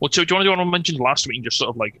 Well, so do you want to do one I mentioned last week and just sort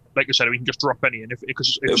of like I said, we can just drop any in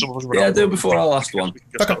because if some of us do it before our last one.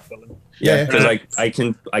 Yeah, because I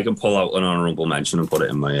can pull out an honourable mention and put it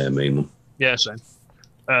in my main one. Yeah, same.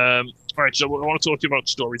 All right, so I want to talk to you about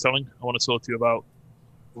storytelling. I want to talk to you about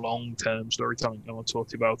long-term storytelling. I want to talk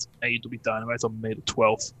to you about AEW Dynamite on May the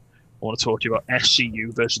 12th. I want to talk to you about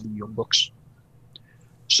SCU versus the Young Bucks.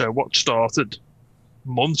 So what started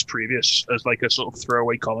months previous as like a sort of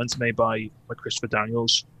throwaway comment made by Christopher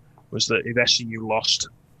Daniels was that if SCU lost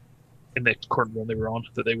in the current run they were on,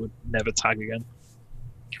 that they would never tag again.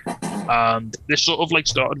 And this sort of like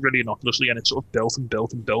started really innocuously, and it sort of built and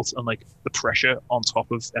built and built, and like the pressure on top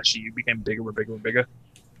of SCU became bigger and bigger and bigger.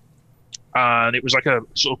 And it was like a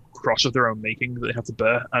sort of cross of their own making that they had to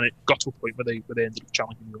bear, and it got to a point where they ended up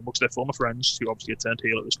challenging the Young Bucks, their former friends, who obviously had turned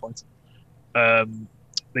heel at this point.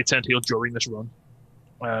 They turned heel during this run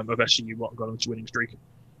of SCU, what got on its winning streak,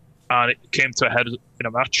 and it came to a head in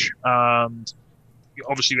a match. And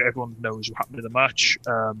obviously, everyone knows what happened in the match.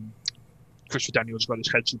 Christopher Daniels got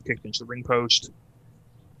his head super kicked into the ring post,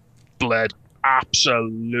 bled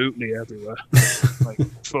absolutely everywhere, like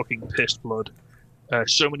fucking pissed blood.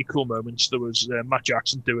 So many cool moments. There was Matt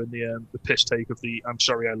Jackson doing the piss take of the "I'm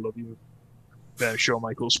sorry, I love you" Shawn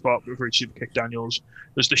Michaels spot before he super kicked Daniels.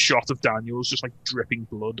 There's the shot of Daniels just like dripping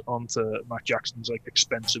blood onto Matt Jackson's like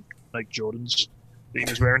expensive like Jordans that he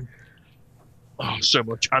was wearing. Oh, so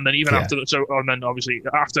much. And then even after that, and then obviously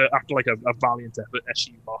after like a valiant effort,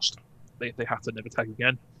 SCU lost. They have to never tag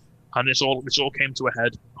again. And this all came to a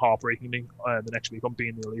head heartbreakingly the next week on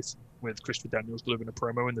Being the Elite, with Christopher Daniels delivering a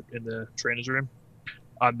promo in the trainer's room,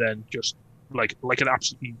 and then just like an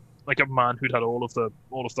absolutely like a man who'd had all of the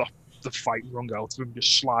fight wrung out of him,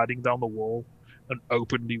 just sliding down the wall and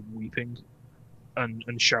openly weeping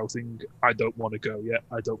and shouting, "I don't want to go yet.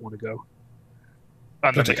 I don't want to go."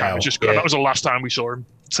 And then that was the last time we saw him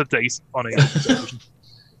to date on AEW television.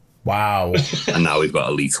 Wow. And now we've got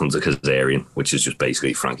Elite Hunter Kazarian, which is just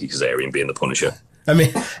basically Frankie Kazarian being the Punisher. I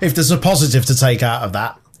mean, if there's a positive to take out of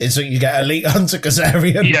that, it's that you get Elite Hunter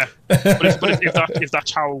Kazarian. Yeah. But if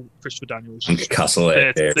that's how Christopher Daniels'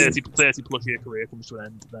 30 plus year career comes to an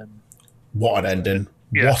end, then what an ending.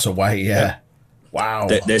 Yeah. What a way, yeah. Wow.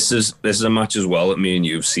 This is a match as well that me and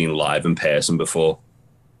you've seen live in person before.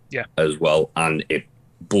 Yeah. As well. And it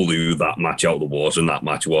blew that match out of the water, and that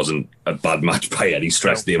match wasn't a bad match by any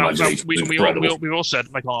stretch of the imagination. We've all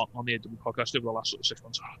said, like on the AEW podcast over the last sort of 6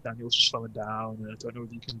 months, Daniels is slowing down, and I don't know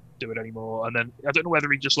if he can do it anymore. And then I don't know whether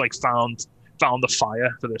he just like found the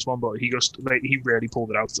fire for this one, but he really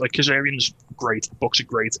pulled it out. Like Kazarian's great, Bucks are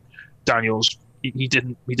great. Daniels, he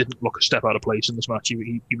didn't look a step out of place in this match.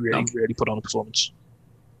 He really put on a performance.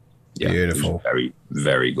 Yeah, beautiful, very,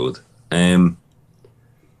 very good.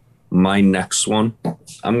 My next one,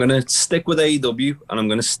 I'm going to stick with AEW, and I'm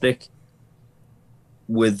going to stick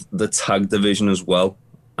with the tag division as well.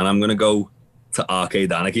 And I'm going to go to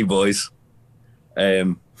Arcade Anarchy, boys.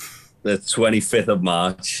 The 25th of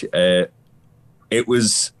March. It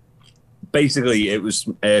was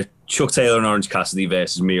Chuck Taylor and Orange Cassidy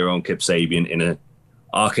versus Miro and Kip Sabian in an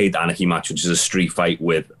Arcade Anarchy match, which is a street fight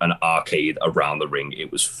with an arcade around the ring.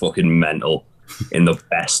 It was fucking mental in the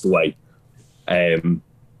best way.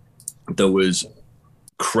 There was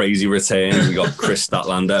crazy returns. We got Chris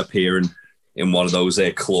Statlander appearing in one of those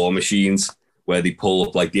claw machines where they pull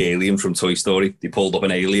up like the alien from Toy Story. They pulled up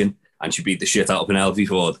an alien and she beat the shit out of Penelope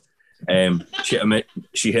Ford. She hit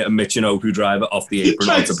a Michinoku driver off the apron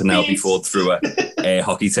onto Penelope Ford through a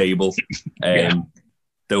hockey table. There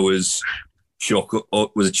was Chuck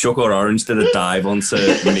or Orange did a dive onto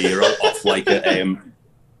Miro off like a...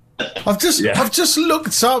 I've just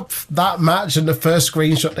looked up that match, and the first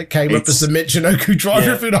screenshot that came up is the Michinoku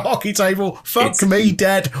driver through the hockey table. Fuck me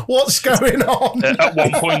dead. What's going on? At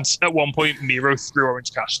one point, Miro threw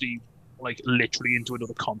Orange Cassidy like literally into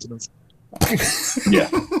another continent. Yeah,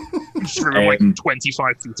 threw him like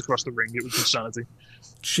 25 feet across the ring. It was insanity.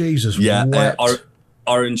 Jesus. Yeah,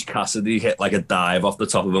 Orange Cassidy hit like a dive off the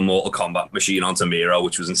top of a Mortal Kombat machine onto Miro,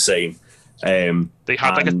 which was insane. They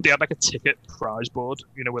had like a ticket prize board,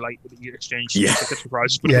 where like you exchange tickets for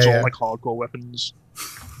prizes, but it was all like hardcore weapons,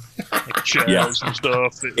 like chairs and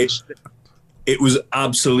stuff. It was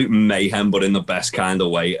absolute mayhem, but in the best kind of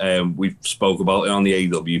way. We spoke about it on the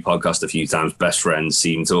AEW podcast a few times. Best Friends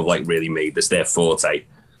seem to have like really made this their forte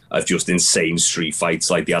of just insane street fights.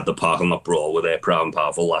 Like they had the parking lot brawl with their Proud and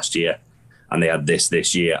Powerful last year, and they had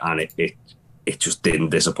this year, and it just didn't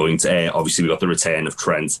disappoint. Obviously, we got the return of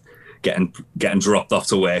Trent getting dropped off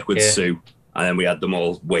to work with Sue, and then we had them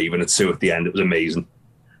all waving at Sue at the end. It was amazing.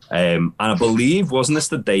 And I believe, wasn't this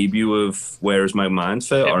the debut of Where Is My Mind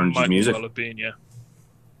for Orange's music? Well have been, yeah.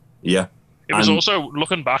 Yeah. It was also,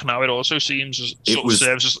 looking back now, it also seems it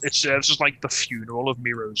serves as like the funeral of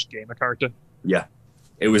Miro's gamer character. Yeah.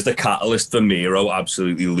 It was the catalyst for Miro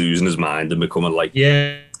absolutely losing his mind and becoming like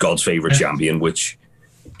God's favourite champion, which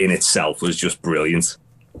in itself was just brilliant.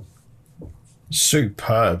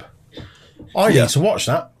 Superb. I need to watch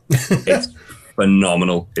that. It's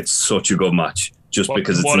phenomenal. It's such a good match,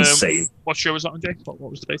 because it's insane. What show was that on, Jake? What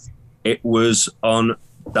was the date? It was on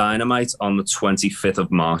Dynamite on the 25th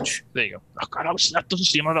of March. There you go. Oh God, that doesn't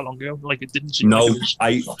seem like that long ago. Like it didn't seem. No, like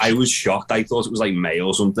it was... I was shocked. I thought it was like May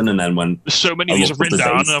or something, and then when there's so many of these I've written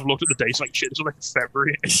down, and I've looked at the dates, like shit, it's like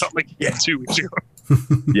February. It's not like 2 weeks ago.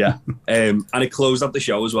 Yeah, and it closed out the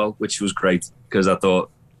show as well, which was great because I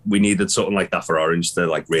thought we needed something like that for Orange to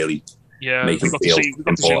like really. Yeah, we got to see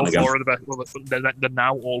all four of the best. Well, they're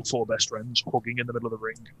now all four best friends hugging in the middle of the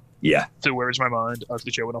ring. Yeah. So Where Is My Mind as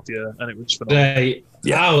the show went off the air, and it was phenomenal. Right.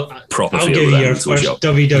 Yeah. I'll give you your first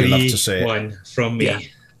WWE one from me. Yeah.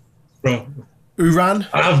 From Uran.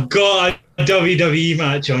 I've got a WWE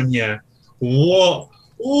match on here. What?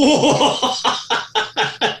 Whoa!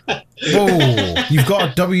 You've got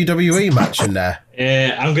a WWE match in there.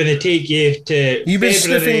 I'm going to take you to You've been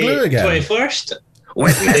sniffing glue again. 21st.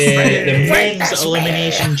 The men's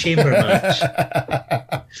elimination chamber match,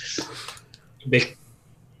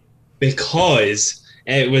 because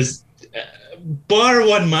it was bar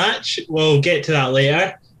one match. We'll get to that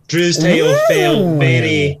later. Drew's title fell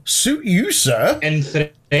very suit you, sir. In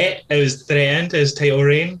threat. It was threatened his title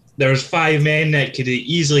reign. There was 5 men that could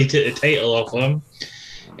easily take the title off him.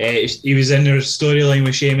 He was in their storyline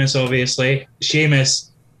with Sheamus, obviously.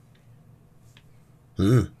 Sheamus.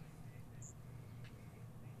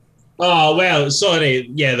 Oh, well, sorry.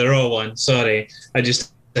 Yeah, they're all one. Sorry. I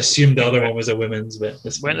just assumed the other one was a women's, but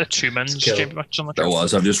this weren't there 2 men's champion matches on the There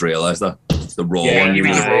was. I've just realised that. The Raw one. You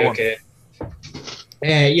mean the Raw one?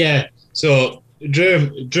 Okay. So Drew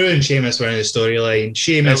and Sheamus were in the storyline.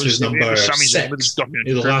 Sheamus was number 6.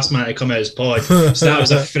 The last man to come out of his pod. So that was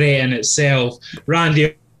a threat in itself.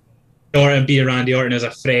 Randy Orton being Randy Orton is a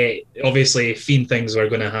threat. Obviously, Fiend things were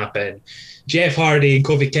going to happen. Jeff Hardy and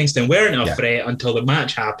Kofi Kingston weren't a threat until the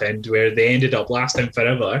match happened, where they ended up lasting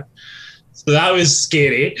forever. So that was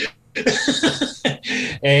scary.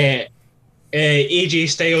 AJ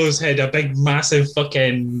Styles had a big, massive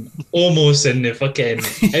fucking almost in the fucking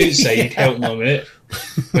outside helping him out,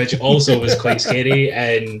 which also was quite scary.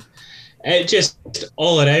 And it just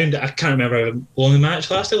all around, I can't remember how long the match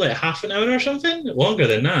lasted, like half an hour or something. Longer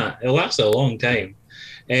than that. It lasted a long time.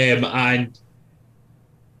 And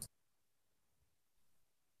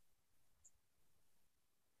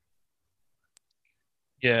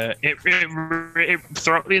yeah, it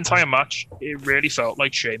throughout the entire match, it really felt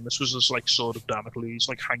like Sheamus was just like sort of Damocles,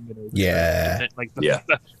 like hanging over. Yeah. Like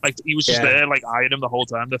he was just there, like eyeing him the whole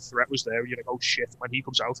time. The threat was there. You're like, oh shit, when he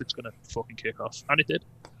comes out, it's gonna fucking kick off, and it did.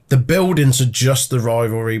 The build into just the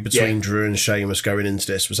rivalry between Drew and Sheamus going into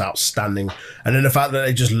this was outstanding. And then the fact that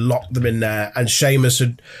they just locked them in there, and Sheamus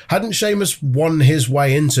hadn't Sheamus won his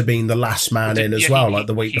way into being the last man in as well, like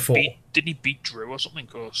the week before. Didn't he beat Drew or something?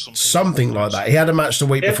 Something like that. He had a match the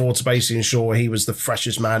week before to basically ensure he was the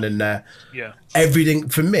freshest man in there. Yeah. Everything,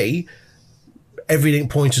 for me,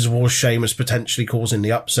 pointed towards Sheamus potentially causing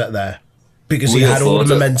the upset there. Because he had all the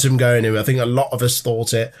momentum going in. I think a lot of us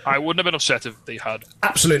thought it. I wouldn't have been upset if they had.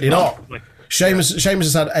 Absolutely not. Sheamus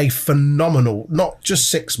has had a phenomenal, not just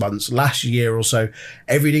 6 months, last year or so.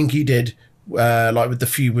 Everything he did, like with the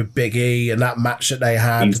feud with Big E and that match that they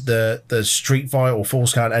had, the street fight or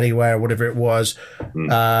Falls Count Anywhere, whatever it was.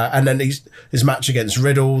 And then his match against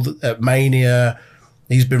Riddle at Mania.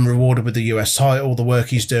 He's been rewarded with the US title, the work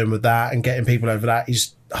he's doing with that and getting people over that.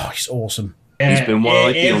 He's awesome. He's been one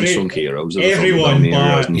of the unsung heroes. Everyone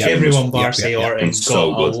bar Say Orton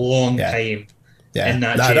got a long time. Yeah,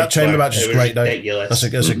 that chamber match is great though. That's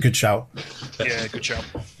a good shout. Yeah, good shout.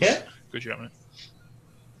 Yeah, Good job, man.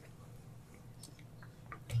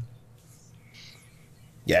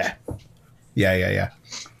 Yeah.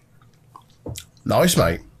 Nice,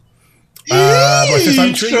 mate. My fifth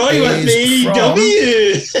entry is from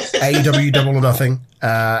AEW Double or Nothing,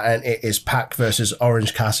 and it is Pac versus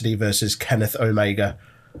Orange Cassidy versus Kenneth Omega.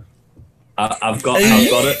 I've got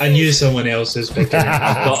it. I knew someone else was picking it.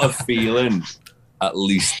 I've got a feeling at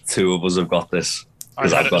least two of us have got this. I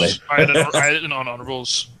had it in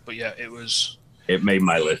honorables, but yeah, it made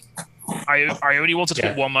my list. I only wanted to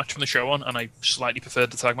put one match from the show on, and I slightly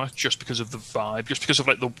preferred the tag match just because of the vibe, just because of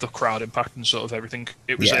like the crowd impact and sort of everything.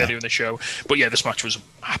 It was earlier in the show, but yeah, this match was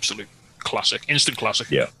absolute classic, instant classic.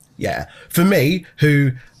 Yeah. For me,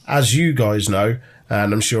 who, as you guys know,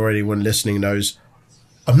 and I'm sure anyone listening knows,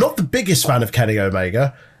 I'm not the biggest fan of Kenny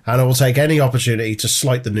Omega, and I will take any opportunity to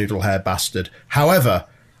slight the noodle hair bastard. However,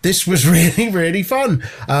 this was really, really fun.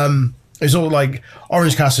 It's all like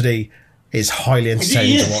Orange Cassidy is highly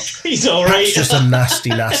entertaining to watch. He's all right. He's just a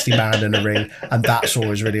nasty, nasty man in the ring, and that's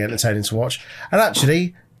always really entertaining to watch. And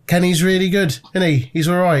actually, Kenny's really good, isn't he? He's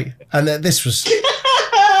all right. And this was...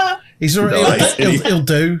 He's all right. Nice. He'll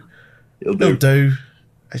do. He'll do.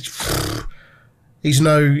 He's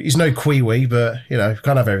no Kwee-wee, but, you know,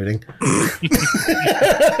 can't have everything.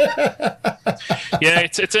 Yeah,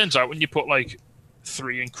 it turns out when you put, like,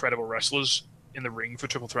 3 incredible wrestlers in the ring for a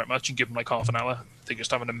triple threat match and give them like half an hour, they just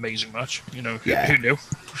have an amazing match. You know, who knew?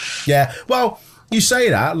 Yeah. Well, you say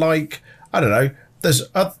that, like, I don't know, there's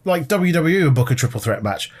like WWE would book a triple threat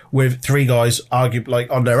match with 3 guys argue like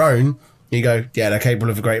on their own. You go, yeah, they're capable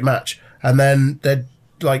of a great match, and then they're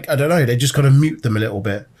like, I don't know, they just kind of mute them a little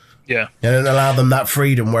bit. Yeah, and allow them that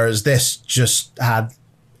freedom. Whereas this just had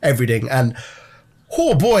everything, and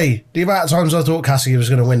oh boy, the amount of times I thought Cassidy was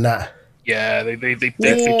going to win that. Yeah, they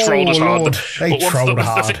trolled us hard. Lord. They trolled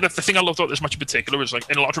hard. The thing I loved about this match in particular is, like,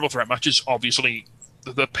 in a lot of triple threat matches, obviously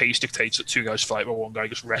the pace dictates that 2 guys fight, but 1 guy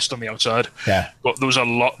just rests on the outside. Yeah. But there was a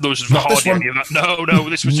lot. There was hardly any of that. No,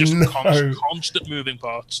 this was just constant moving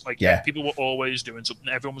parts. Like, people were always doing something.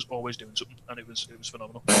 Everyone was always doing something, and it was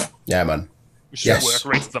phenomenal. Yeah, man. It was just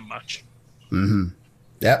work rate of the match. Mm-hmm.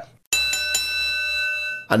 Yep.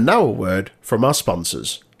 And now a word from our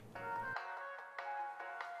sponsors.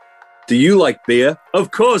 Do you like beer?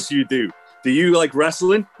 Of course you do. Do you like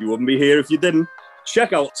wrestling? You wouldn't be here if you didn't.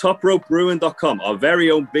 Check out topropebrewing.com, our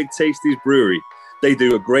very own Big Tasties brewery. They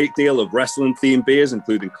do a great deal of wrestling-themed beers,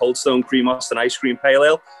 including Cold Stone Cream Austin Ice Cream Pale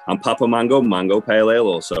Ale and Papa Mango Pale Ale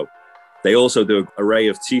also. They also do an array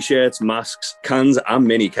of T-shirts, masks, cans, and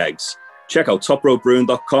mini kegs. Check out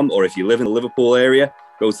topropebrewing.com, or if you live in the Liverpool area,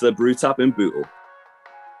 go to the Brew Tap in Bootle.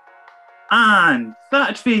 And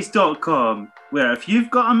thatchface.com, where if you've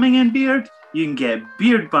got a minging beard, you can get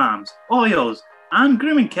beard balms, oils, and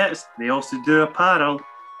grooming kits. They also do apparel.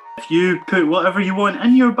 If you put whatever you want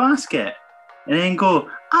in your basket and then go,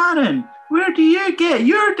 Aaron, where do you get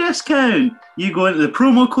your discount? You go into the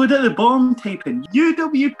promo code at the bottom, type in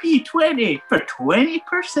UWP20 for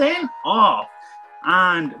 20% off.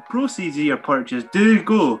 And proceeds of your purchase do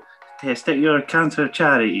go to testicular cancer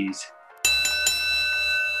charities.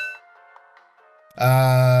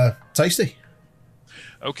 Tasty.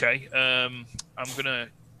 Okay, I'm gonna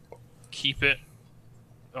keep it.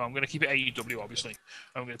 I'm gonna keep it AEW. Obviously,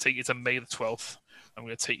 I'm gonna take you to May the 12th. I'm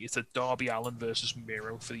gonna take you to Darby Allin versus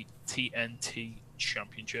Miro for the TNT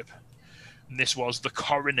Championship. And this was the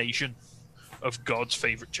coronation of God's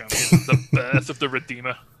favorite champion, the birth of the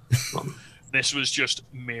Redeemer. This was just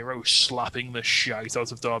Miro slapping the shite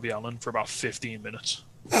out of Darby Allin for about 15 minutes.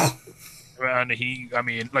 And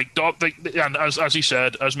and as he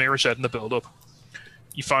said, as Miro said in the build-up,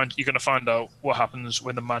 you're going to find out what happens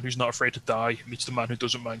when the man who's not afraid to die meets the man who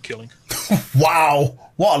doesn't mind killing. Wow,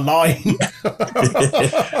 what a line!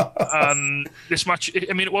 And this match,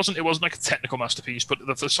 it wasn't like a technical masterpiece, but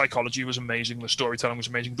the psychology was amazing. The storytelling was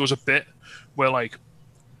amazing. There was a bit where, like,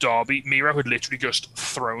 Miro had literally just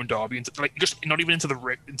thrown Darby into, like, just not even into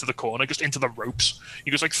the corner, just into the ropes. He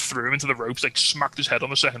just, like, threw him into the ropes, like, smacked his head on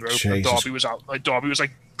the second rope, Jesus. And Darby was out. Like, Darby was,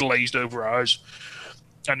 like, glazed over eyes,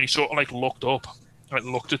 and he sort of, like, looked up, like,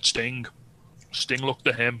 looked at Sting. Sting looked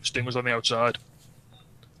at him. Sting was on the outside,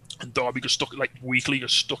 and Darby just weakly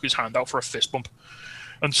stuck his hand out for a fist bump,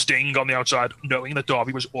 and Sting on the outside, knowing that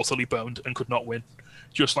Darby was utterly boned and could not win,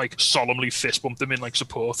 just like solemnly fist bumped him in like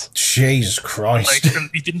support. Jesus Christ! Like, and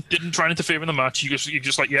he didn't try and interfere in the match. You're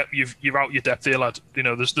just like, yeah, you're out your depth here, lad. You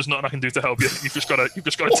know, there's nothing I can do to help you. You've just got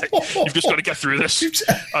to get through this.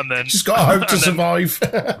 And then just got to hope to survive.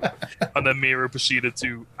 And then Miro proceeded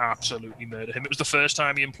to absolutely murder him. It was the first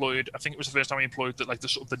time he employed. I think it was the first time he employed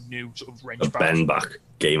the new sort of wrench back. Bend back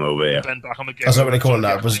game over. Yeah. Bend back on the game. That's what they call it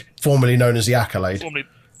now. It was formerly known as the accolade.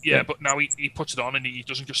 Yeah, but now he puts it on and he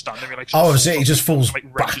doesn't just stand there. Like, he just falls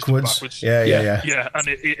like, backwards. Yeah. Yeah, and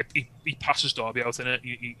he passes Darby out in it.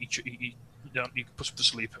 He puts him to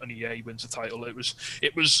sleep and he wins the title. It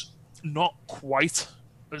was not quite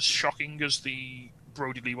as shocking as the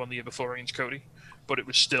Brody Lee one the year before against Cody, but it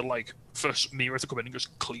was still like for Miro to come in and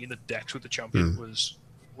just clean the decks with the champion was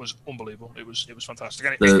unbelievable. It was fantastic,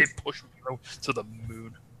 and it pushed Miro to the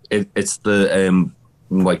moon. It's the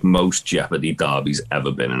like most Jeopardy derbies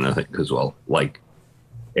ever been in, I think, as well. Like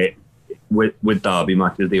with derby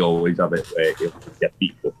matches, they always have it where he'll get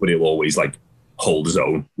beat up, but he'll always like hold his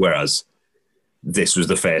own. Whereas this was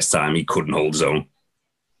the first time he couldn't hold his own.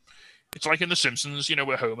 It's like in The Simpsons, you know,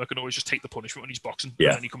 where Homer can always just take the punishment when he's boxing, yeah.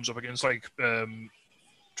 And then he comes up against like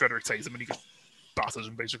Frederick Tatum and he just batters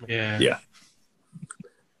him basically. Yeah.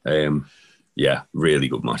 Really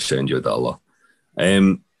good match. I enjoyed that a lot.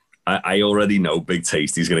 I already know Big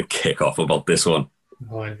Tasty's going to kick off about this one.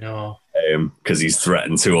 Oh, no. Because he's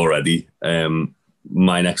threatened to already.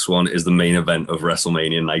 My next one is the main event of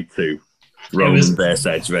WrestleMania Night 2. Roman versus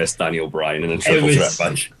Edge versus Daniel Bryan in a triple threat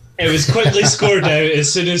match. It was quickly scored out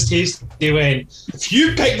as soon as Tasty went, if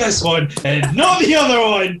you pick this one and not the other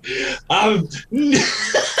one,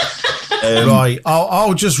 right,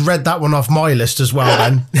 I'll just read that one off my list as well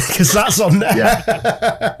then, because that's on there.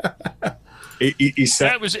 Yeah. He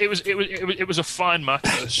said it was a fine match,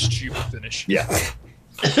 but a stupid finish. Yeah.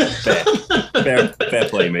 fair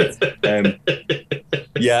play, mate.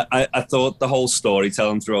 I thought the whole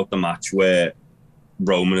storytelling throughout the match where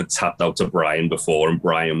Roman had tapped out to Bryan before and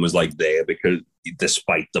Bryan was like there because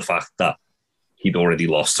despite the fact that he'd already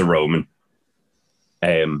lost to Roman,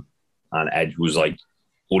 and Edge was like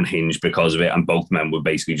unhinged because of it, and both men were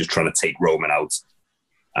basically just trying to take Roman out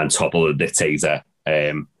and topple the dictator.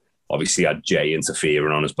 Obviously had Jay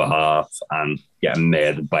interfering on his behalf and getting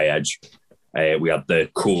murdered by Edge. We had the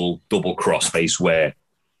cool double crossface where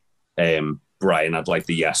Bryan had like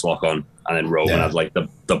the yes lock on, and then Roman had like the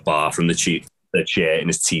bar from the chair in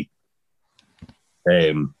his teeth.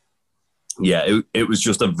 It was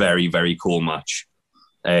just a very, very cool match.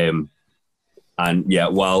 And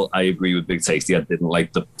while I agree with Big Tasty, I didn't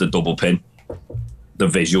like the double pin. The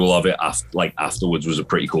visual of it afterwards was a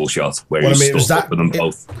pretty cool shot where he stood up with them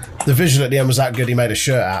both. The visual at the end was that good. He made a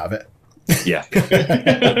shirt out of it. Yeah,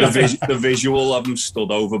 the visual of them stood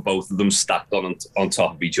over both of them stacked on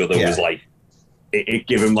top of each other was like it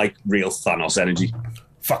gave him like real Thanos energy.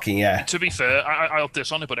 Fucking yeah. To be fair, I'll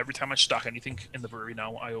diss on it, but every time I stack anything in the brewery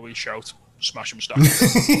now, I always shout, "Smash 'em, stack 'em."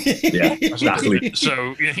 Yeah, exactly.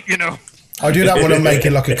 So you know, I do that when I'm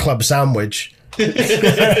making like a club sandwich. That's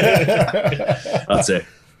it.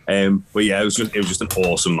 But yeah, it was just an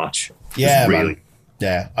awesome match. Yeah, really. Man.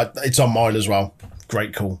 Yeah, it's on mine as well.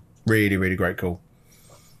 Great call. Really, really great call.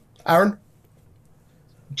 Aaron?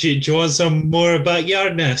 Do you want some more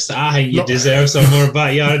backyardness? I think you deserve some more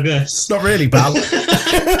backyardness. Not really, pal.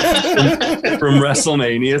 From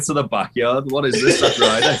WrestleMania to the backyard. What is this? That's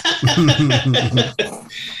Friday.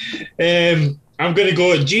 I'm going to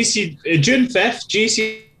go June 5th,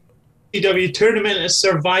 GCW Tournament of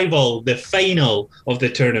Survival, the final of the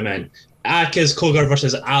tournament. Akis Cogar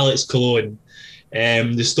versus Alex Colon.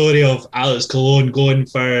 The story of Alex Colon going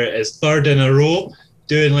for his third in a row,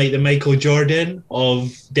 doing like the Michael Jordan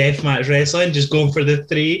of deathmatch wrestling, just going for the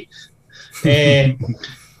three.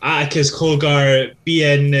 Akis Cogar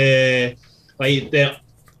being like the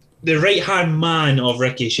right-hand man of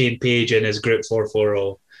Ricky Shane Page in his Group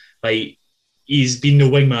 440. Like, he's been the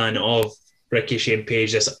wingman of Ricky Shane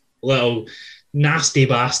Page, this little nasty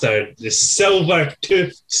bastard, the silver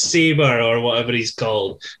tooth saber or whatever he's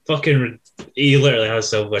called. He literally has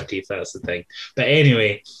silver teeth, that's the thing. But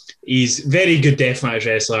anyway, he's very good deathmatch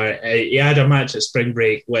wrestler. He had a match at Spring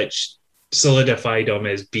Break which solidified him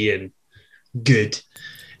as being good.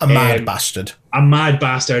 A mad bastard. A mad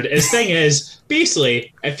bastard. His thing is,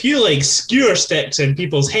 basically, if you like skewer sticks in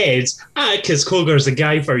people's heads, Atticus Cogar's the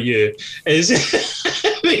guy for you.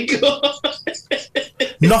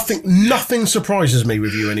 Nothing surprises me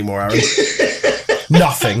with you anymore, Aaron.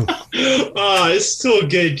 Nothing. Oh, it's so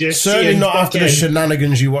good. Just certainly not after the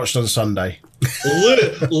shenanigans you watched on Sunday.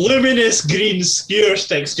 luminous green skewer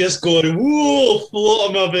sticks just going whoa,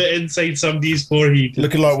 floating about inside somebody's forehead.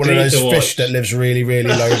 Looking like one of those fish that lives really, really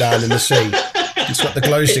low down in the sea. He's got the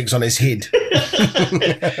glow sticks on his head.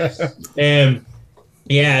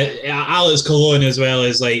 Alex Colon as well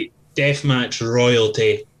is like deathmatch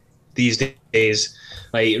royalty these days,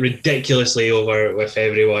 like ridiculously over with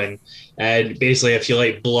everyone. And basically, if you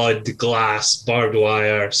like blood, glass, barbed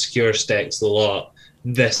wire, skewer sticks, the lot,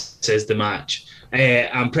 this is the match.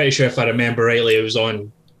 I'm pretty sure if I remember rightly, it was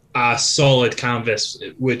on a solid canvas,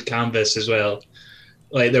 wood canvas as well.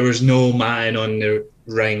 Like there was no matting on the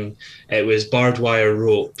ring. It was barbed wire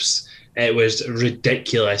ropes. It was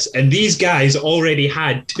ridiculous. And these guys already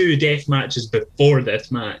had 2 death matches before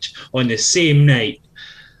this match on the same night.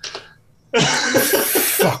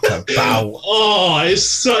 Fuck about. Oh, it's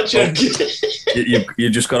such a good... you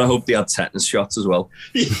just got to hope they had tetanus shots as well.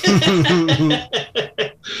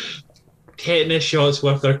 Tetanus shots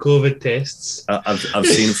with their COVID tests. I've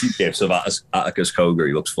seen a few gifs of Atticus Cogar.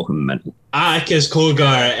 He looks fucking mental. Atticus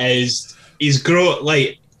Cogar he's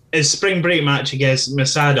like his spring break match against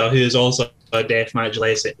Masada, who is also a deathmatch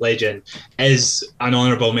legend, is an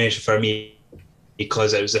honourable mention for me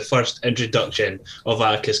because it was the first introduction of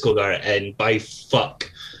Atticus Cogar, and by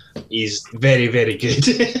fuck, he's very, very good.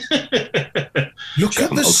 Look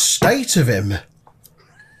at the state of him.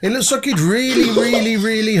 It looks like he'd really, really,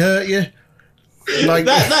 really hurt you. Like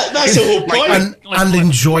that's the whole point. And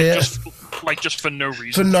enjoy it. Just for no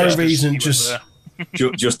reason. For no reason, just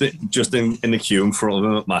in the queue in front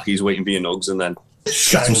of him at Mackey's waiting for your nugs, and then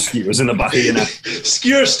some skewers in the back of your neck.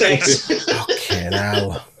 Skewer sticks. Fucking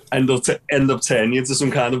hell. End up turning you into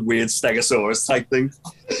some kind of weird Stegosaurus type thing.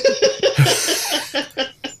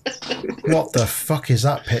 What the fuck is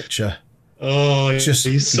that picture? Oh,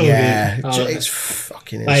 he's so good. It's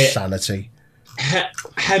fucking insanity.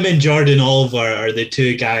 Him and Jordan Oliver are the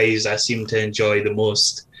 2 guys I seem to enjoy the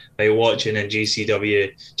most by watching in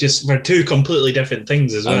GCW, just for 2 completely different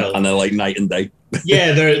things as well. And they're like night and day.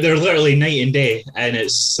 Yeah, they're literally night and day, and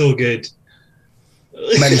it's so good.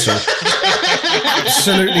 Mental.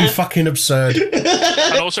 Absolutely fucking absurd.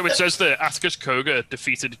 And also it says that Atticus Cogar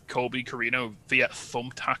defeated Colby Carino via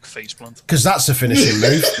thumbtack faceplant. Because that's a finishing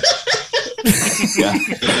move. Yeah.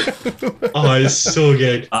 Oh, it's so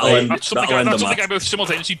good. That's something I both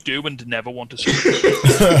simultaneously do and never want to see.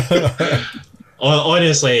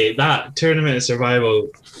 Honestly, that Tournament of Survival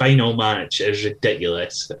final match is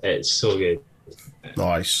ridiculous. It's so good.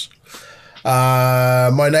 Nice.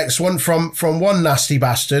 My next one, from one nasty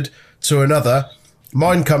bastard to another.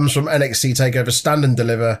 Mine comes from NXT TakeOver Stand and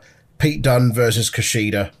Deliver. Pete Dunne versus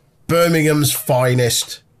Kushida. Birmingham's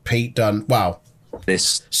finest, Pete Dunne. Wow.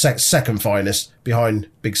 This second finest behind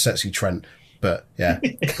Big Sexy Trent. But yeah.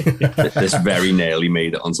 This very nearly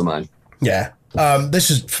made it onto mine. Yeah. This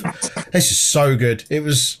is so good. It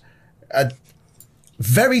was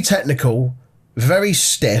very technical, very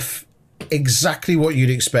stiff, exactly what you'd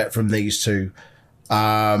expect from these 2.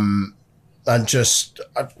 And just,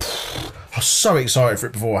 I was so excited for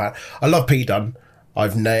it beforehand. I love Pete Dunne.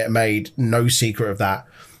 I've made no secret of that.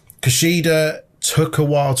 Kushida took a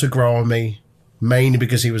while to grow on me, mainly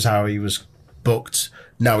because he was booked.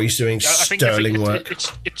 Now he's doing sterling work.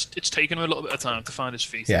 It's taken him a little bit of time to find his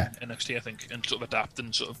feet in NXT, I think, and sort of adapt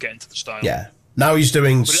and sort of get into the style. Yeah. Now he's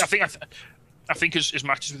doing... But I think his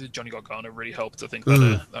matches with Johnny Gargano really helped. I think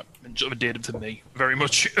that sort of endeared him to me very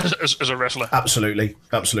much as a wrestler. Absolutely.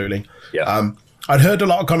 Yeah. I'd heard a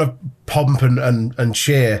lot of kind of pomp and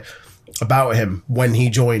cheer about him when he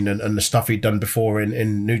joined and the stuff he'd done before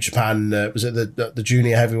in New Japan. Was it the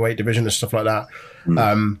junior heavyweight division and stuff like that?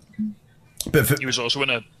 But he was also in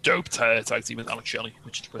a dope tag team with Alex Shelley,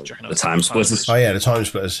 which is worth checking out. The Time Splitters. Oh yeah, the Time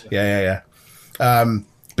Splitters. Yeah.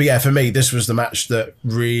 But yeah, for me, this was the match that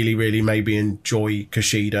really, really made me enjoy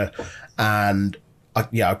Kushida. And I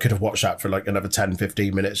could have watched that for like another 10,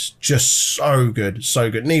 15 minutes. Just so good, so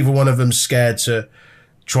good. Neither one of them scared to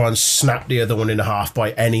try and snap the other one in half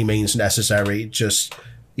by any means necessary. Just,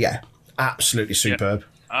 yeah, absolutely superb.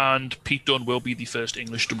 Yeah. And Pete Dunne will be the first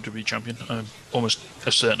English WWE champion. I'm almost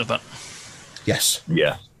as certain of that. Yes.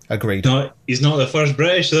 Yeah. Agreed. He's not the first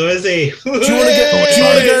British, though, is he? Do you want to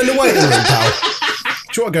go in the waiting room, pal?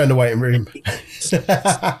 Do you want to go in the waiting room?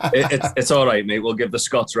 It's all right, mate. We'll give the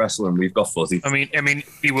Scots wrestling. We've got footy. I mean,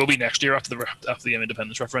 he will be next year after the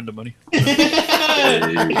independence referendum money.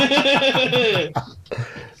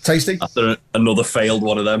 Tasty. After another failed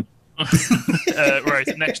one of them. Right.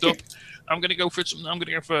 Next up, I'm going to go for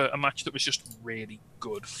a match that was just really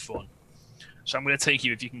good fun. So I'm going to take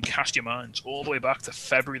you, if you can cast your minds, all the way back to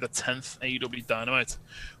February the 10th, AEW Dynamite.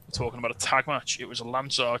 We're talking about a tag match. It was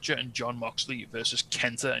Lance Archer and Jon Moxley versus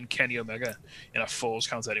Kenta and Kenny Omega in a Falls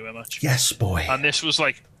Count Anywhere match. Yes, boy. And this was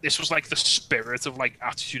like the spirit of like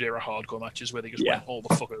Attitude Era hardcore matches where they just went all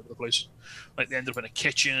the fuck over the place. Like they ended up in a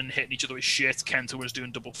kitchen, hitting each other with shit. Kenta was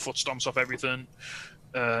doing double foot stomps off everything.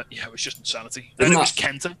 It was just insanity. And it was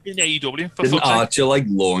Kenta in AEW. Didn't Archer like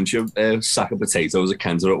launch a sack of potatoes at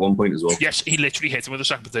Kenta at one point as well? Yes, he literally hit him with a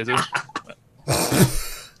sack of potatoes.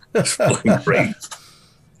 That's fucking great.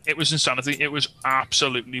 It was insanity. It was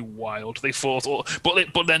absolutely wild. They fought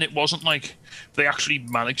but then it wasn't like they actually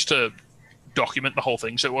managed to document the whole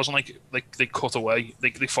thing. So it wasn't like they cut away. They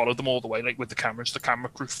followed them all the way, like with the cameras. The camera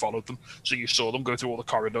crew followed them, so you saw them go through all the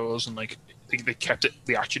corridors and like they kept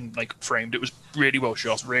the action like framed. It was really well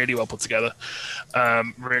shot, really well put together,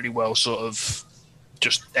 really well sort of.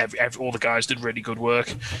 Just all the guys did really good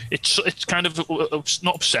work. It's kind of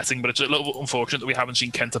not upsetting, but it's a little unfortunate that we haven't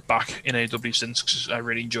seen Kenta back in AEW since. Because I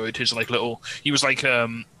really enjoyed his like little. He was like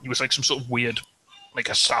some sort of weird like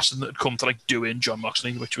assassin that had come to like do in Jon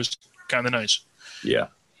Moxley, which was kind of nice. Yeah.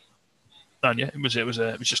 And yeah, it was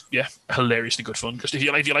just hilariously good fun. Because if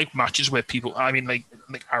you like matches where people, I mean like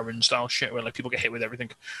Aaron style shit where like people get hit with everything,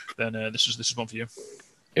 then this is one for you.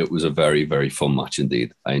 It was a very, very fun match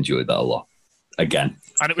indeed. I enjoyed that a lot. Again,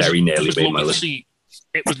 and it was very nearly made my list. It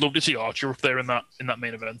was lovely to see Archer up there in that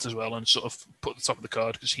main event as well, and sort of put at the top of the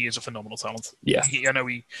card because he is a phenomenal talent. Yeah, I know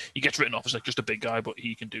he gets written off as like just a big guy, but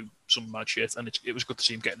he can do some mad shit, and it was good to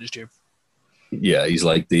see him getting his due. Yeah, he's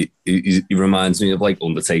like he reminds me of like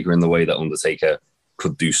Undertaker in the way that Undertaker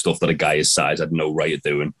could do stuff that a guy his size had no right at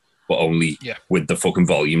doing, but only with the fucking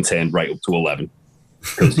volume turned right up to 11.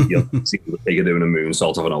 Because you'll see Undertaker doing a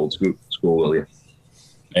moonsault of an old school, will you?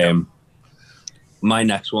 My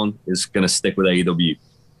next one is going to stick with AEW,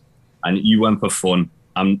 and you went for fun.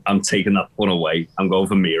 I'm taking that fun away. I'm going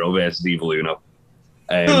for Miro versus Evil Uno.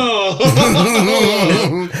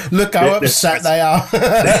 Look how upset they are.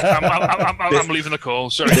 I'm leaving the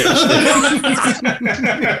call. Sorry.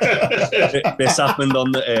 This happened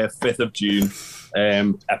on the 5th of June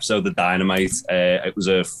episode of the Dynamite. It was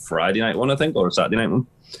a Friday night one, I think, or a Saturday night one.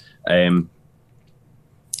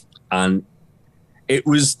 And it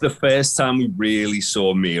was the first time we really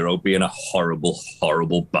saw Miro being a horrible,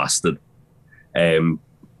 horrible bastard.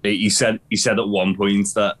 He said at one point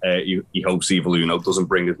that he hopes Evil Uno doesn't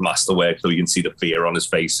bring his master work so he can see the fear on his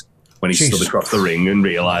face when he stood across the ring and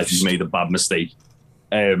realised he's made a bad mistake.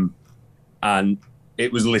 And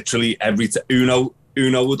it was literally every time Uno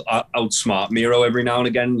would outsmart Miro every now and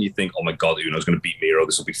again. You think, oh my God, Uno's going to beat Miro.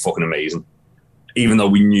 This will be fucking amazing. Even though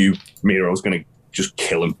we knew Miro was going to just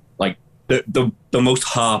kill him. Like, the most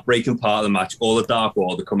heartbreaking part of the match, all the Dark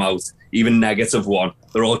Order come out, even -1,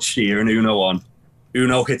 they're all cheering Uno on.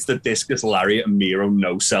 Uno hits the discus lariat and Miro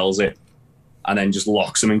no-sells it and then just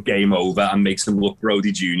locks him in game over and makes him look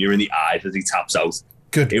Brody Jr. in the eyes as he taps out.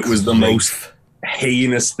 It was the most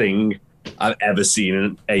heinous thing I've ever seen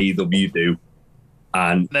an AEW do.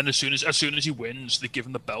 And then as soon as he wins, they give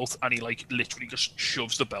him the belt, and he like literally just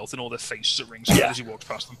shoves the belt in all their faces at ringside as he walks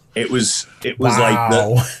past them. It was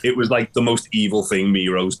like the most evil thing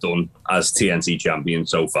Miro's done as TNT champion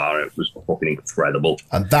so far. It was fucking incredible,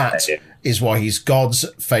 and that is why he's God's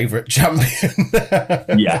favorite champion.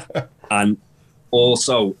 Yeah, and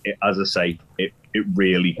also, as I say, it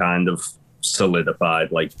really kind of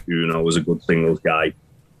solidified like Uno was a good singles guy.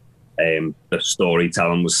 The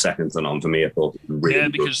storytelling was second to none for me. I thought it was really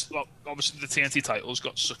because obviously the TNT titles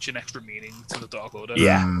got such an extra meaning to the Dark Order.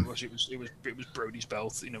 Yeah, it was Brody's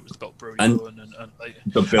belt. You know, it was the belt Brody won, and like,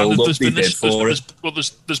 the build up they did for it. Well,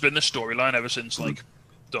 there's been this storyline ever since like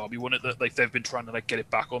Darby won it that like they've been trying to like get it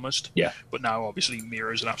back almost. Yeah, but now obviously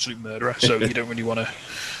Miro's an absolute murderer, so you don't really want to.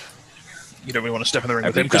 You don't really want to step in the ring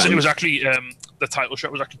with him because it was actually the title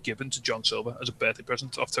shot was actually given to John Silver as a birthday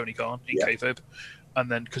present off Tony Khan in kayfabe, and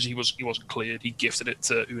then because he wasn't cleared, he gifted it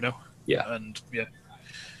to Uno. Yeah, and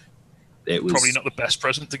it was probably not the best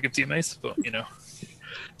present to give to your mate, but you know.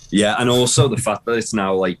 Yeah, and also the fact that it's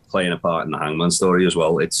now like playing a part in the Hangman story as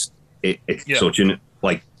well. It's such an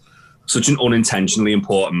unintentionally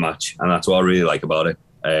important match, and that's what I really like about it.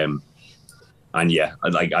 And yeah,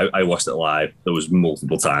 I watched it live. There was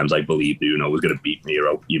multiple times I believed Uno was going to beat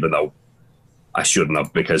Miro, even though I shouldn't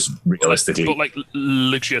have, because realistically... But like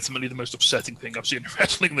legitimately the most upsetting thing I've seen in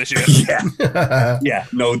wrestling this year. Yeah, yeah,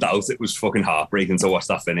 no doubt. It was fucking heartbreaking to watch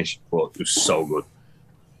that finish, but it was so good.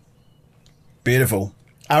 Beautiful.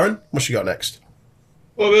 Aaron, what you got next?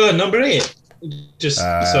 Well, we're on number 8. Just so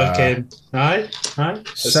I can... Aye? That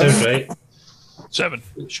sounds right. 7.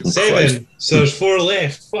 Seven. So there's 4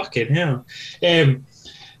 left. Fucking hell.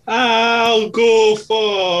 I'll go for.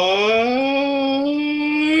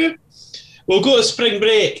 We'll go to spring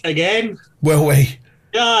break again. Will we?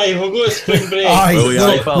 Aye, we'll go to spring break. Aye,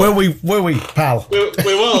 Will we, will we, pal? We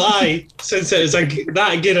will, aye, since it was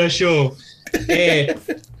that good a show.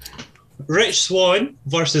 Rich Swann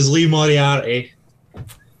versus Lee Moriarty.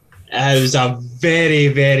 It was a very,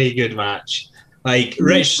 very good match. Like,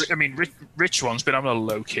 Rich Swann's been having a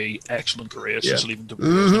low-key, excellent career since leaving WWE.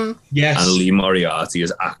 Mm-hmm. Yes. And Lee Moriarty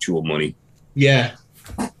is actual money. Yeah.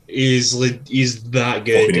 He's that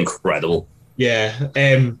good. Fucking incredible. Yeah.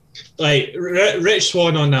 Like, Rich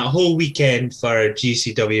Swann on that whole weekend for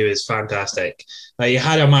GCW is fantastic. Like, he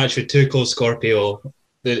had a match with Too Cold Scorpio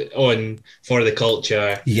on For the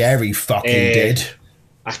Culture. Yeah, he fucking did.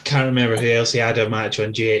 I can't remember who else he had a match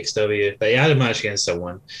on GXW, but he had a match against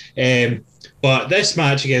someone. But this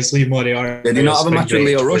match against Lee Moriarty, did he not have a match with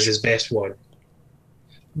Leo Rush? Was his best one.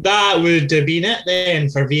 That would have been it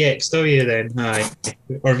then for VXW then, aye,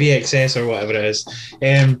 or VXS or whatever it is.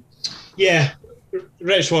 Yeah,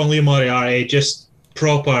 Rich Swann, Lee Moriarty, just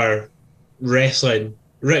proper wrestling.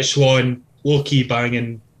 Rich Swann, low-key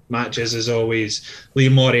banging matches as always. Lee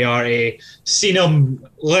Moriarty, seen him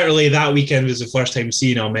literally that weekend was the first time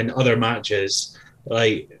seeing him in other matches,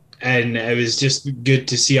 like, and it was just good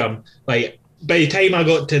to see him. Like, by the time I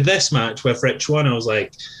got to this match with Rich Swann, I was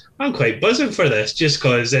like, I'm quite buzzing for this, just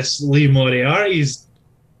because this Lee Moriarty's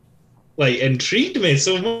like intrigued me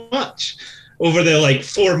so much over the like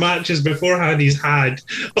 4 matches beforehand he's had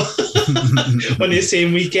on the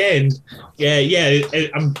same weekend.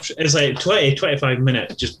 It's like 20-25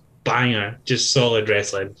 minutes, just banger, just solid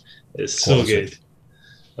wrestling. It's so good.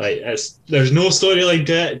 Like, there's no storyline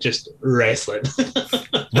to it, just wrestling.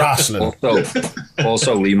 Wrestling.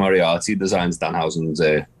 Also, Lee Moriarty designs Danhausen's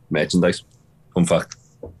merchandise. Fun fact.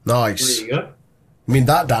 Nice. There you go. I mean,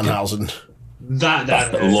 that Danhausen.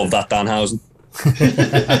 I love that Danhausen.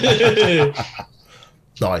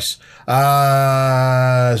 Nice.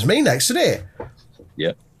 It's me next, isn't it?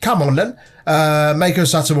 Yeah. Come on then. Meiko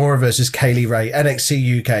Satomura versus Kaylee Ray,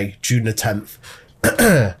 NXT UK, June the 10th.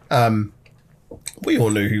 We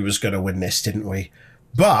all knew who was going to win this, didn't we?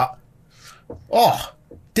 But,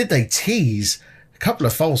 did they tease a couple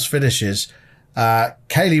of false finishes?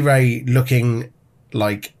 Kaylee Ray looking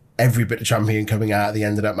like every bit of champion coming out at the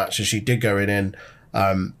end of that match, as she did going in.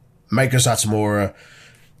 Meiko Satomura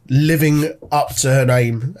living up to her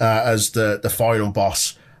name as the final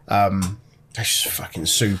boss. It's fucking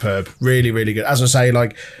superb. Really, really good. As I say,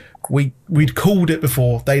 like, we'd called it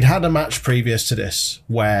before. They'd had a match previous to this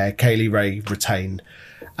where Kaylee Ray retained,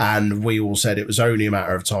 and we all said it was only a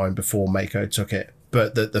matter of time before Meiko took it.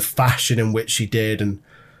 But the fashion in which she did, and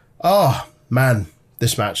man,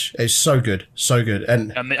 this match is so good, so good.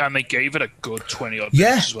 And they gave it a good 20-odd yeah,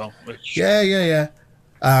 minutes as well. Yeah.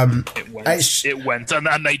 It went,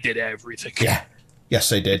 and they did everything. Yeah. Yes,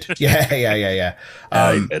 they did. Yeah.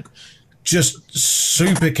 Just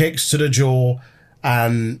super kicks to the jaw,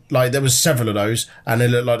 and like there was several of those, and they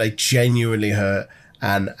looked like they genuinely hurt,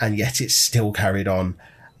 and yet it still carried on.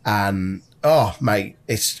 And mate,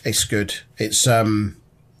 it's good. It's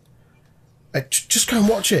just go and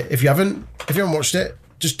watch it if you haven't watched it.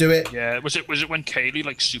 Just do it. Yeah, was it when Kaylee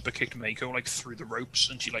like super kicked Meiko like through the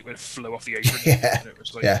ropes and she like flew off the apron? Yeah. And it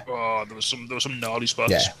was like, there was some gnarly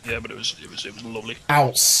spots. Yeah, but it was lovely.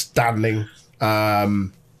 Outstanding.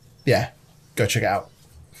 Yeah, go check it out.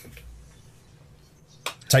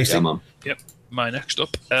 Tasty. Yeah, man. Yep. My next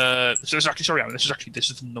up. This is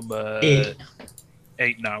the number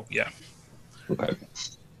 8 now. Yeah. Okay.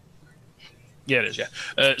 Yeah, it is. Yeah.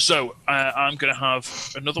 So I'm gonna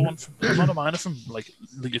have another one from a lot of mine are from like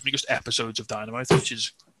literally just episodes of Dynamite, which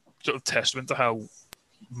is sort of testament to how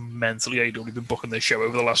mentally AEW been booking this show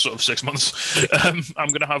over the last sort of 6 months.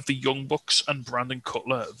 I'm gonna have the Young Bucks and Brandon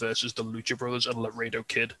Cutler versus the Lucha Brothers and Laredo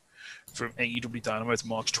Kid from AEW Dynamite,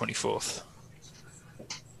 March 24th.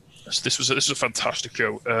 This was a fantastic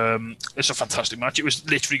show. It's a fantastic match. It was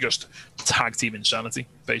literally just tag team insanity,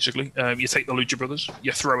 basically. You take the Lucha Brothers,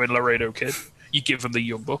 you throw in Laredo Kid, you give them the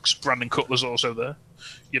Young Bucks. Brandon Cutler's also there,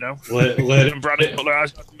 you know. And Brandon Cutler,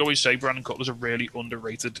 as I always say, Brandon Cutler's a really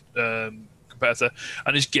underrated competitor,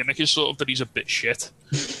 and his gimmick is sort of that he's a bit shit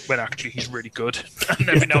when actually he's really good. And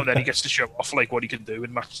every now and then he gets to show off like what he can do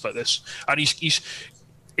in matches like this. And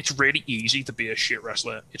it's really easy to be a shit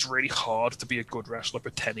wrestler. It's really hard to be a good wrestler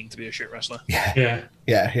pretending to be a shit wrestler. Yeah.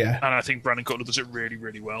 And I think Brandon Cutler does it really,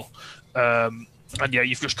 really well. And yeah,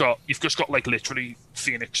 you've just got like literally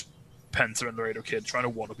Phoenix Penta and Laredo Kid trying to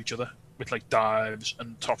one-up each other with like dives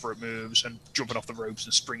and top rope moves and jumping off the ropes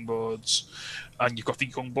and springboards. And you've got the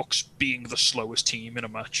Young Bucks being the slowest team in a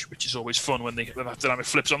match, which is always fun when that dynamic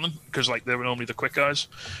flips on them, because like they were normally the quick guys.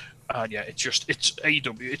 And yeah, it's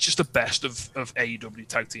AEW. It's just the best of AEW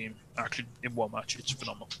tag team actually in one match. It's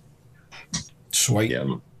phenomenal. Sweet. Yeah,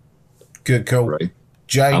 man. Good call. Right.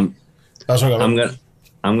 Jay, that's what I'm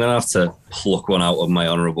gonna have to pluck one out of my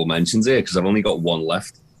honourable mentions here because I've only got one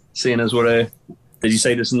left. Seeing as we're, did you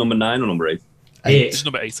say this is number 9 or number 8? 8. This is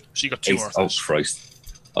number 8. So you got 2 more after Oh this. Christ.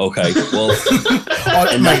 Okay, well,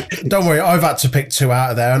 mate, don't worry. I've had to pick 2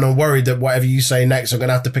 out of there, and I'm worried that whatever you say next, I'm going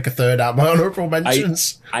to have to pick a third out of my honourable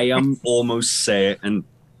mentions. I am almost certain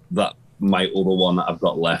that my other one that I've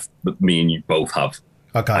got left, that me and you both have.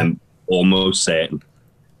 Okay. I'm almost certain.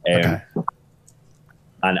 Okay.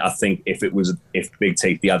 And I think if Big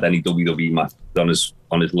Tasty had any WWE match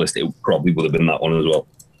on his list, it probably would have been that one as well.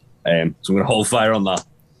 So I'm going to hold fire on that.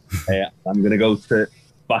 I'm going to go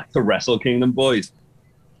back to Wrestle Kingdom, boys.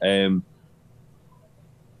 I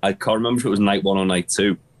can't remember if it was night 1 or night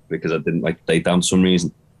 2 because I didn't like the date down for some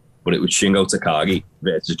reason, but it was Shingo Takagi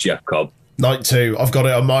versus Jeff Cobb. Night 2. I've got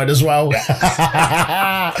it on mine as well.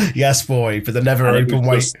 Yes, boy, for the never open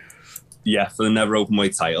weight. For the never open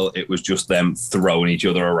weight title, it was just them throwing each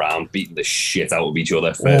other around, beating the shit out of each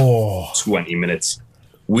other for 20 minutes.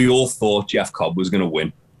 We all thought Jeff Cobb was going to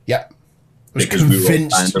win. Yep. I was Because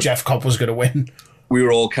convinced Jeff Cobb was going to win. We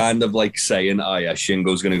were all kind of like saying, oh yeah,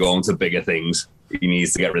 Shingo's going to go on to bigger things. He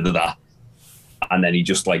needs to get rid of that. And then he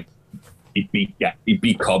just he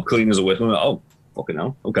beat Cobb clean as a whistle. Like, oh, fucking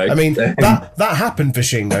hell. Okay. I mean, that happened for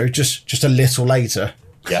Shingo just a little later.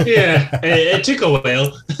 Yeah, it took a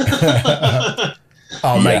while.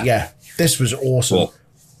 Mate, yeah. This was awesome.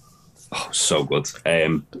 So good.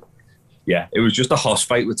 It was just a hoss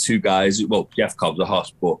fight with 2 guys. Well, Jeff Cobb's a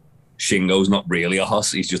hoss, but Shingo's not really a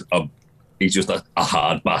hoss. He's just a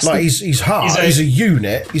hard bastard. Like he's hard. He's a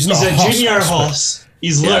unit. He's not a hoss junior hoss.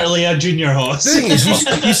 He's literally a junior hoss. The thing is, you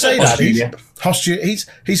say that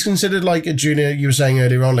he's considered like a junior. You were saying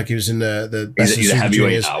earlier on, like he was in the best he's of a Super heavyweight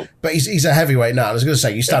Juniors, now. but he's a heavyweight now. I was going to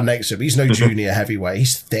say, you stand next to him. He's no junior heavyweight.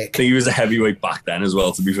 He's thick. I think he was a heavyweight back then as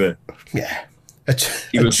well. To be fair, Yeah,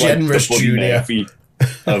 he a was generous like the Buddy junior. Murphy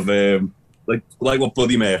of like what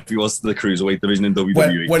Buddy Murphy was to the cruiserweight division in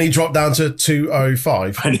WWE. When he dropped down to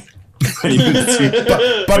 205. Bunny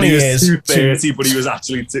is 230, but he was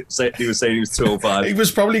actually he was saying he was 205. He was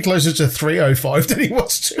probably closer to 305 than he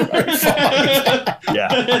was 205.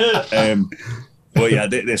 Yeah. But yeah,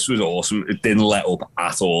 this was awesome. It didn't let up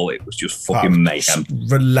at all. It was just fucking mayhem.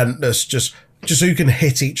 Relentless. Just who can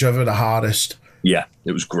hit each other the hardest. Yeah,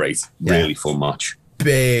 it was great. Really fun match.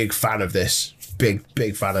 Big fan of this.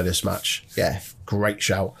 Big fan of this match. Yeah, great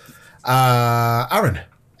shout. Aaron,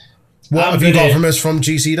 what have you got from us from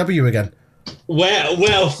GCW again?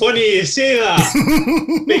 Well, funny you say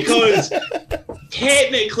that because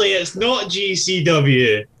technically it's not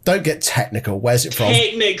GCW. Don't get technical. Where's it from?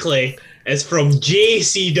 Technically, it's from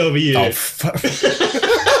JCW. Oh,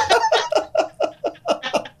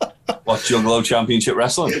 What, Juggalo Championship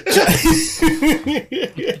Wrestling?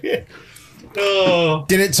 Oh,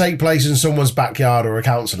 did it take place in someone's backyard or a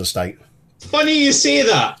council estate? funny you say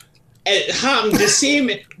that. It happened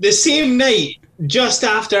the same night, just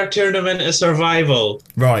after Tournament of Survival.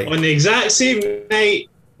 Right. On the exact same night,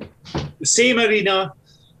 same arena,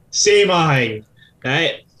 same thing.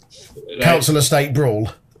 Right? Council estate brawl.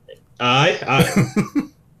 Aye.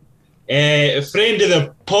 A friend of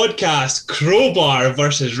the podcast, Crowbar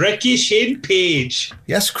versus Ricky Shane Page.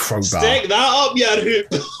 Yes, Crowbar. Stick that up your hoop.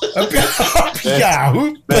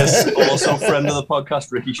 Yeah. There's also friend of the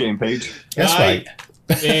podcast, Ricky Shane Page. Yes, mate.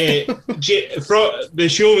 The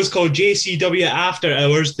show was called JCW After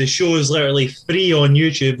Hours. The show is literally free on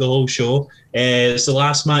YouTube, the whole show. It's the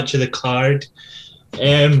last match of the card.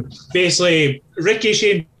 Basically, Ricky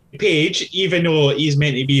Shane Page, even though he's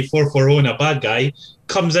meant to be 440 and a bad guy,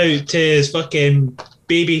 comes out to his fucking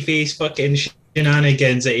babyface fucking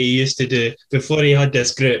shenanigans that he used to do before he had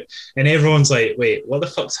this group. And everyone's like, wait, what the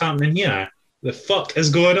fuck's happening here? The fuck is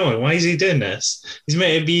going on? Why is he doing this? He's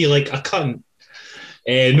meant to be like a cunt.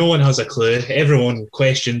 No one has a clue. Everyone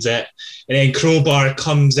questions it. And then Crowbar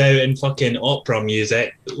comes out in fucking opera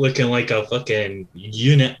music, looking like a fucking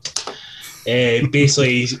unit.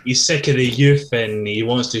 Basically, he's sick of the youth and he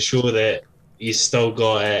wants to show that he's still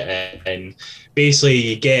got it. And basically,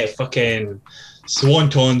 you get fucking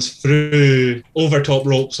swantons through overtop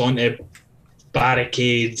ropes onto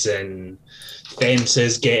barricades and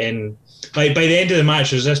fences getting... Like, by the end of the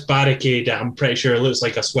match, there's this barricade that I'm pretty sure looks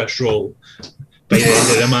like a Swiss roll. by the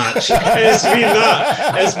end of the match.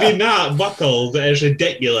 It's been that buckled. It's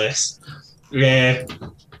ridiculous.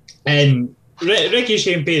 And Ricky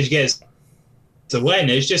Shane Page gets the win.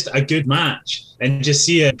 It's just a good match, and just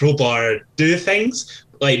see a Crowbar do things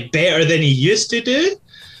like better than he used to do.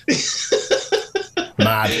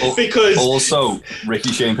 Mad. Because also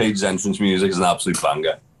Ricky Shane Page's entrance music is an absolute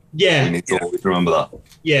banger. Yeah, we need to always remember that.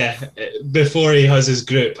 Yeah, before he has his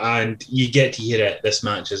group, and you get to hear it this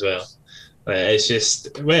match as well. It's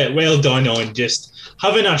just well done on just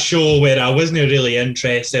having a show where I wasn't really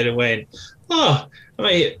interested and went, I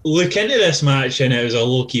might look into this match, and it was a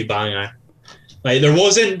low-key banger. Like, there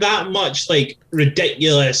wasn't that much like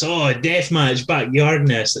ridiculous deathmatch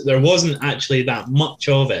backyardness. There wasn't actually that much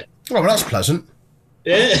of it. Oh, well, that's pleasant.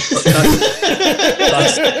 Yeah.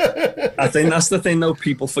 I think that's the thing though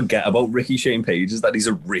people forget about Ricky Shane Page is that he's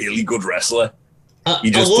a really good wrestler. He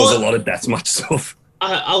just does a lot of deathmatch stuff.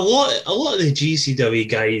 A lot of the GCW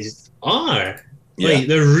guys are like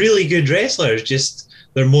they're really good wrestlers. Just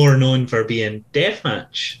they're more known for being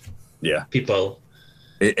deathmatch people.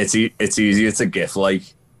 It's easier to gif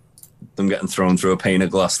like them getting thrown through a pane of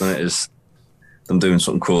glass than it is them doing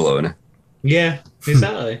something cool, isn't it? Yeah,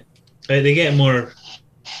 exactly. Like, they get more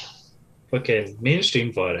fucking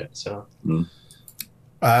mainstream for it. So,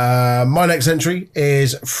 my next entry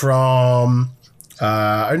is from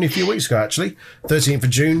only a few weeks ago, actually, 13th of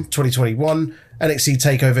June, 2021. NXT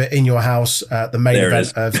Takeover in your house, the main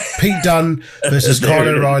event of Pete Dunne versus Kyle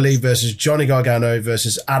O'Reilly versus Johnny Gargano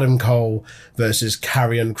versus Adam Cole versus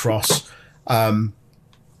Karrion Kross.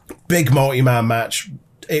 Big multi-man match.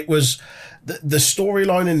 It was the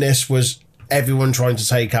storyline in this was everyone trying to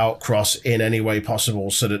take out Kross in any way possible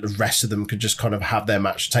so that the rest of them could just kind of have their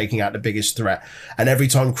match, taking out the biggest threat. And every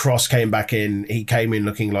time Kross came back in, he came in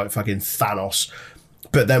looking like fucking Thanos.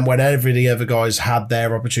 But then whenever the other guys had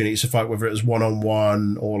their opportunities to fight, whether it was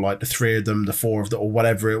one-on-one or like the three of them, the four of them, or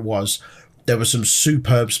whatever it was, there were some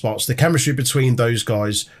superb spots. The chemistry between those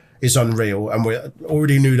guys is unreal, and we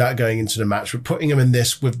already knew that going into the match. But putting them in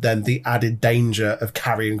this with then the added danger of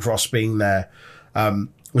Karrion Kross being there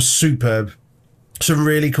was superb. Some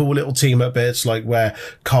really cool little team-up bits, like where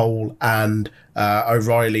Cole and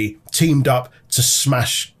O'Reilly teamed up to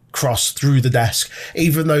smash Kross through the desk,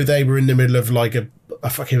 even though they were in the middle of like a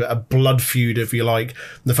blood feud, if you like.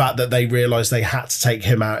 The fact that they realised they had to take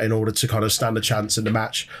him out in order to kind of stand a chance in the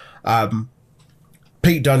match.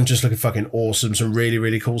 Pete Dunne just looking fucking awesome. Some really,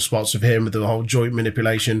 really cool spots of him with the whole joint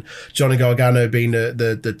manipulation. Johnny Gargano being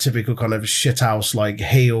the typical kind of shithouse like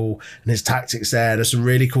heel and his tactics there. There's some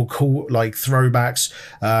really cool like throwbacks.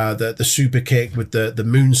 The super kick with the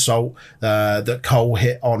moonsault that Cole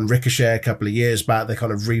hit on Ricochet a couple of years back. They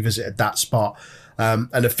kind of revisited that spot. And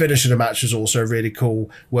the finish of the match was also really cool,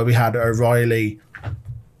 where we had O'Reilly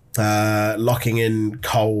locking in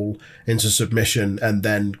Cole into submission, and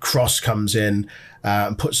then Kross comes in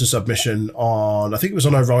and puts a submission on, I think it was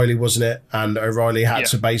on O'Reilly, wasn't it? And O'Reilly had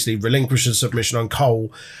to basically relinquish the submission on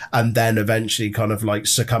Cole and then eventually kind of like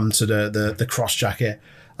succumb to the cross jacket.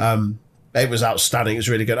 It was outstanding. It was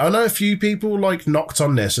really good. I know a few people like knocked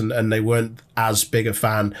on this and they weren't as big a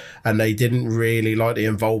fan, and they didn't really like the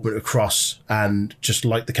involvement of Kross and just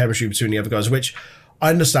like the chemistry between the other guys, which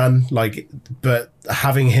I understand, like, but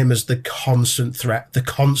having him as the constant threat, the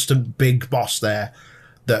constant big boss there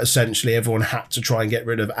that essentially everyone had to try and get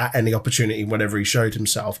rid of at any opportunity whenever he showed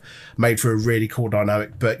himself, made for a really cool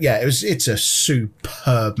dynamic. But yeah, it's a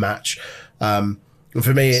superb match. And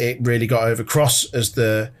for me, it really got over Kross as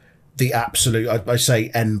the absolute, I say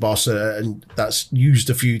end boss, and that's used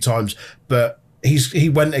a few times, but he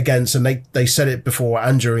went against, and they said it before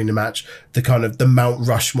and during the match, the kind of the Mount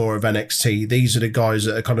Rushmore of NXT. These are the guys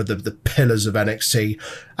that are kind of the pillars of NXT,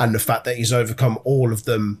 and the fact that he's overcome all of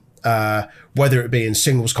them, whether it be in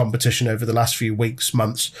singles competition over the last few weeks,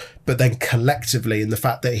 months, but then collectively, and the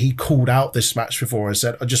fact that he called out this match before and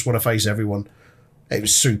said, I just want to face everyone. It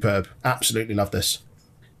was superb. Absolutely love this.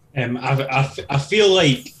 I feel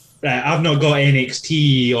like I've not got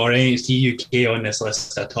NXT or NXT UK on this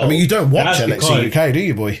list at all. I mean, you don't watch NXT UK, do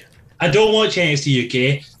you, boy? I don't watch NXT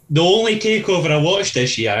UK. The only takeover I watched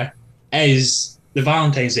this year is the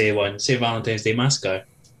Valentine's Day one, St. Valentine's Day Massacre.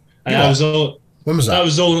 And Yeah. when was that? That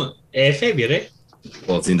was all February.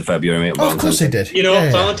 14th of February, mate. Oh, of course they did. You know,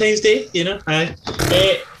 Yeah. Valentine's Day, you know.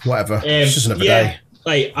 Whatever. It's just another day.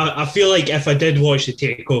 Like, I feel like if I did watch the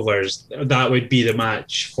takeovers, that would be the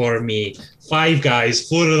match for me. 5 guys,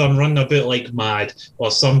 4 of them running about like mad, while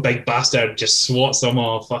some big bastard just swats them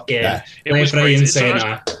all fucking It was left, right, great. and So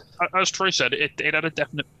centre. as Troy said, it had a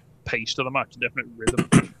definite pace to the match, a definite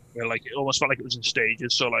rhythm. Where like it almost felt like it was in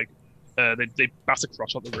stages. So like They bat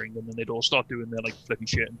across out the ring, and then they'd all start doing their like flippy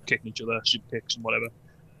shit and kicking each other, super kicks and whatever.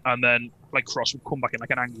 And then like Cross would come back in like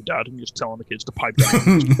an angry dad and just telling the kids to pipe down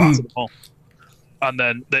and just batter them all. And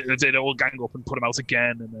then they'd all gang up and put him out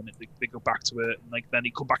again, and then they go back to it, and like then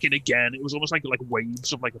he'd come back in again. It was almost like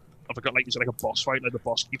waves of like you said, like a boss fight. Like the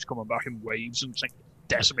boss keeps coming back in waves and just like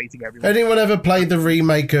decimating everyone. Anyone ever played the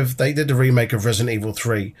remake of? They did the remake of Resident Evil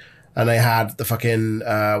 3. And they had the fucking,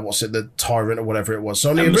 the Tyrant or whatever it was.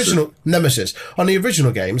 So on the original, Nemesis. On the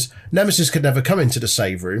original games, Nemesis could never come into the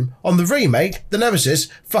save room. On the remake, the Nemesis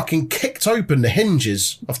fucking kicked open the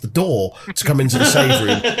hinges of the door to come into the save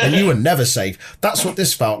room, and you were never safe. That's what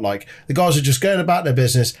this felt like. The guys are just going about their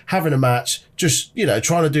business, having a match, just,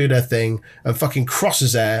 trying to do their thing, and fucking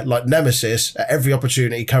Crosses there like Nemesis at every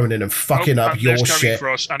opportunity coming in and fucking up your shit.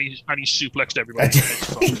 Cross, and he suplexed everybody.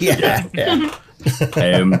 Yeah.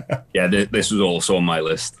 This was also on my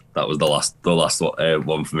list. That was the last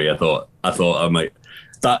one for me. I thought I might.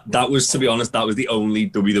 That was, to be honest, that was the only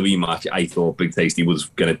WWE match I thought Big Tasty was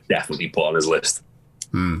gonna definitely put on his list.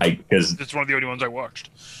 Because it's one of the only ones I watched.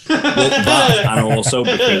 Well, that, and also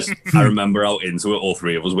because I remember how into it all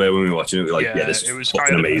three of us were when we were watching it. We were like, this is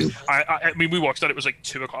fucking amazing. I mean, we watched that. It was like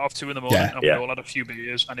 2 in the morning, and we all had a few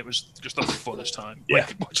beers, and it was just the funnest time. Yeah,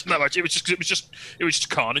 like, watching that match. It was just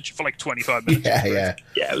carnage for like 25 minutes. Yeah,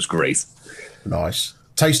 it was great. Nice.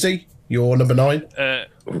 Tasty, you're number 9.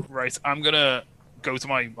 Right, I'm gonna go to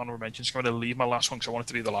my honorable mentions. I'm going to leave my last one because I want it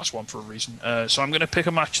to be the last one for a reason. So I'm going to pick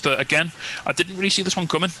a match that, again, I didn't really see this one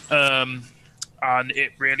coming, and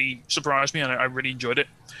it really surprised me, and I really enjoyed it.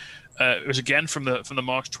 It was again from the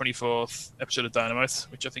March 24th episode of Dynamite,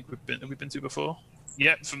 which I think we've been to before.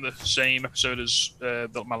 Yeah, from the same episode as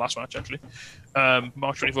my last match, actually.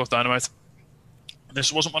 March 24th Dynamite.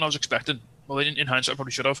 This wasn't one I was expecting. Well, in hindsight, I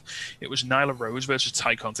probably should have. It was Nyla Rose versus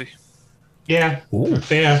Ty Conti. Yeah,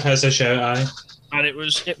 fair as a shout, aye. And it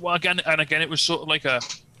was it was sort of like a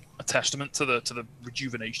testament to the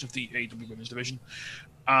rejuvenation of the AEW Women's Division.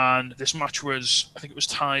 And this match was, I think it was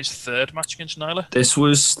Ty's 3rd match against Nyla.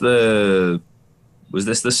 Was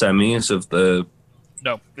this the semis of the?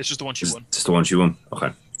 No, this is the one she won. This is the one she won.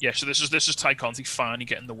 Okay. Yeah, so this is Ty Conti finally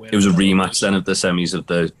getting the win. It was a rematch then of the semis of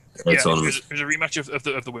the tournament. It was a rematch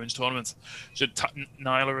of the women's tournament. So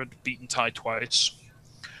Nyla had beaten Ty twice.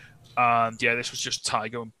 And this was just Ty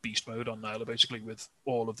going beast mode on Nyla, basically, with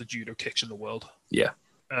all of the judo kicks in the world. Yeah.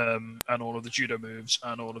 And all of the judo moves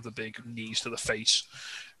and all of the big knees to the face.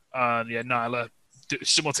 And Nyla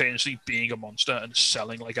simultaneously being a monster and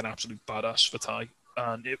selling like an absolute badass for Ty.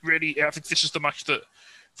 And it really, I think this is the match that,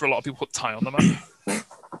 for a lot of people, put Ty on the map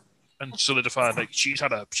and solidified. Like she's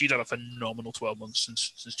had a phenomenal 12 months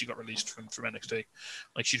since she got released from NXT.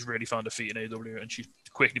 Like she's really found her feet in AEW, and she's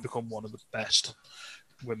quickly become one of the best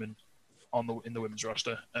women in the women's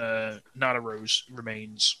roster. Nyla Rose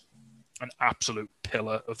remains an absolute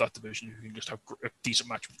pillar of that division who can just have a decent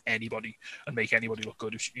match with anybody and make anybody look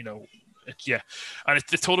good. And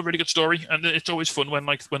it told a really good story, and it's always fun when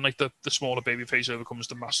the smaller babyface overcomes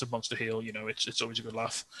the massive monster heel. It's always a good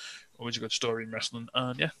laugh, always a good story in wrestling.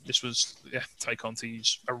 And this was Ty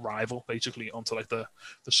Conti's arrival basically onto like the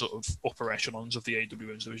sort of upper echelons of the AEW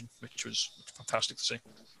Women's Division, which was fantastic to see.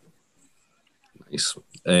 Nice.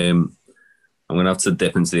 I'm going to have to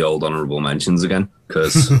dip into the old honourable mentions again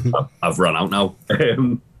because I've run out now.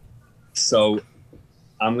 So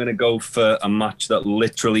I'm going to go for a match that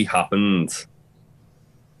literally happened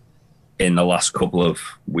in the last couple of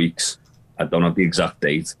weeks. I don't have the exact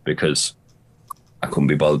date because I couldn't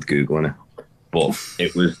be bothered Googling it. But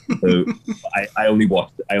it was, I only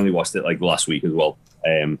watched it like last week as well.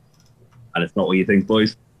 And it's not what you think,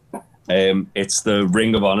 boys. It's the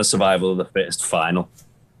Ring of Honor Survival of the Fittest final.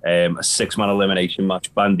 A 6-man elimination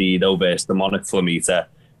match. Bandido versus the Monarch Flamita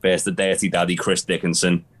versus the Dirty Daddy Chris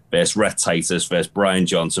Dickinson versus Rhett Titus versus Brian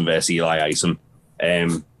Johnson versus Eli Isom.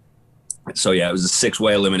 It was a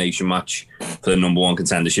 6-way elimination match for the number 1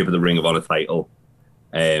 contendership of the Ring of Honor title.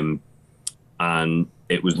 And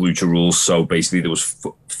it was Lucha Rules. So basically there was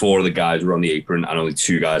 4 of the guys were on the apron and only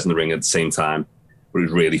 2 guys in the ring at the same time. But it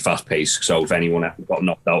was really fast paced. So if anyone got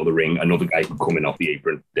knocked out of the ring, another guy could come in off the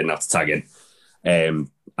apron, didn't have to tag in. And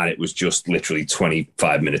it was just literally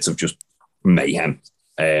 25 minutes of just mayhem.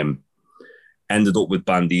 Ended up with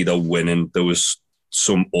Bandido winning. There was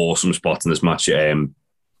some awesome spots in this match.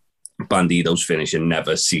 Bandido's finishing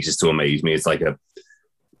never ceases to amaze me. It's like a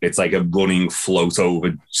running float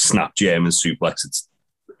over snap German suplex. It's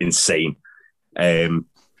insane.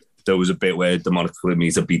 There was a bit where the Monarch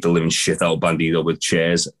Flamita beat the living shit out of Bandido with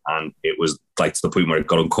chairs, and it was like to the point where it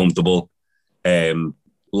got uncomfortable.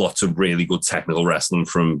 Lots of really good technical wrestling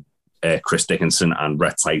from Chris Dickinson and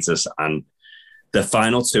Rhett Titus, and the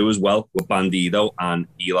final two as well were Bandido and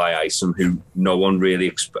Eli Isom, who no one really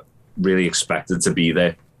expected to be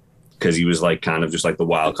there because he was like kind of just like the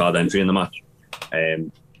wild card entry in the match.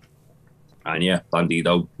 And yeah,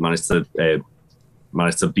 Bandido managed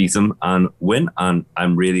to beat him and win, and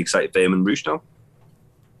I'm really excited for him and Roosh now.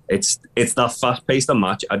 It's that fast-paced a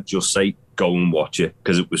match. I'd just say go and watch it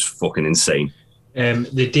because it was fucking insane.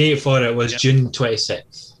 The date for it was June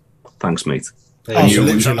 26th. Thanks, mate.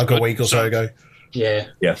 Literally like a week or so ago. Yeah.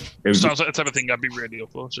 It sounds like the type of thing I'd be really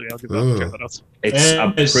up for, so yeah, I'll give that, check that out.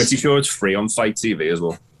 I'm pretty sure it's free on Fight TV as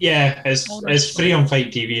well. Yeah, it's free on Fight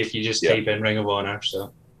TV if you just type in Ring of Honor.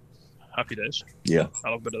 So happy days. Yeah,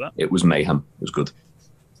 I'll have a bit of that. It was mayhem. It was good.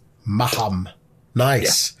 Maham.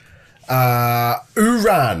 Nice. Yeah.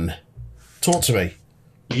 Uran. Talk to me.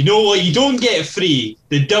 You know what? You don't get free.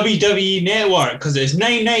 The WWE Network, because it's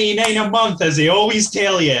 $9.99 a month, as they always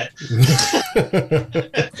tell you.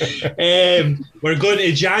 We're going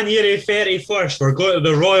to January 31st. We're going to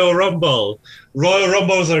the Royal Rumble. Royal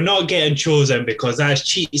Rumbles are not getting chosen because that's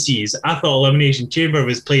cheatsies. I thought Elimination Chamber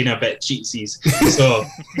was playing a bit cheatsies. So,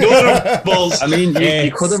 no Rumbles. I mean,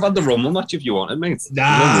 you could have had the Rumble match if you wanted, mate.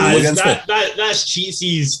 Nah, that's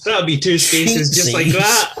cheatsies. That'll be two spaces just like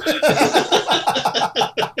that.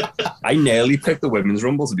 I nearly picked the Women's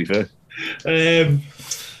Rumble, to be fair. I'm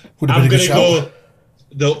going to go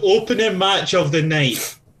the opening match of the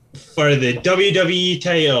night for the WWE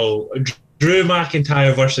title, Drew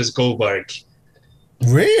McIntyre versus Goldberg.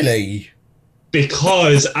 Really?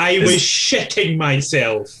 Because I was shitting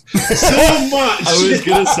myself so much. I was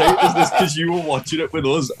going to say, is this because you were watching it with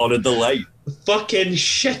us on a delay? Fucking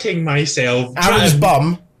shitting myself. Aaron's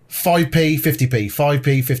bum. 5p, 50p,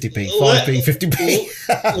 5p, 50p, 5p,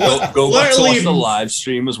 50p. Go back to watch the live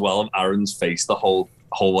stream as well of Aaron's face the whole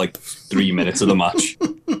like 3 minutes of the match.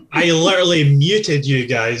 I literally muted you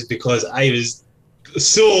guys because I was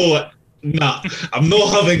so I'm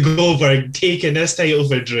not having Goldberg taking this title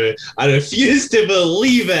for Drew. I refuse to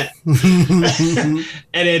believe it.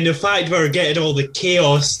 And then the fact we're getting all the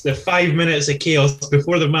chaos, the 5 minutes of chaos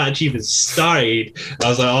before the match even started, I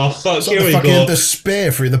was like, oh fuck, here we go. The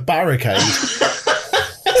spear through the barricade.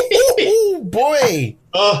 Oh boy.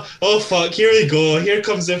 Oh fuck, here we go. Here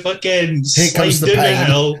comes the fucking slide the down the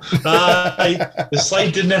hill. The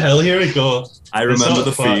slide down the hill, here we go. I remember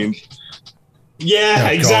the Fiend. Yeah,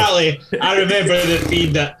 exactly. I remember the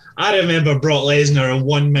feed that. I remember Brock Lesnar a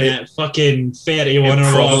 1 minute fucking 31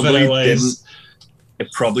 or whatever it was.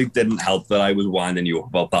 It probably didn't help that I was winding you up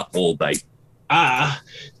about that all day.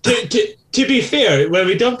 To be fair, when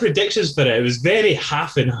we done predictions for it, it was very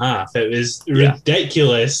half and half. It was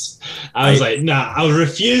ridiculous. I was like, nah, I'll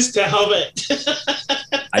refuse to have it.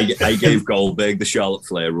 I gave Goldberg the Charlotte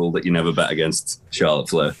Flair rule that you never bet against Charlotte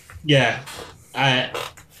Flair. Yeah.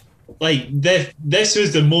 Like this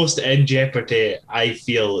was the most in jeopardy I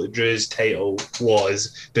feel Drew's title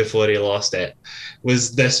was before he lost it.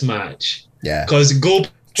 Was this match? Yeah, because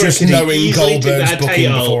Goldberg just knowing Goldberg's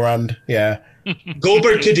booking beforehand. Yeah,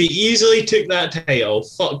 Goldberg could have easily took that title,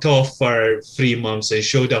 fucked off for 3 months, and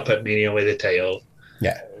showed up at Mania with the title.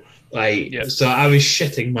 Yeah, So I was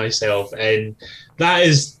shitting myself, and that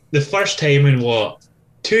is the first time in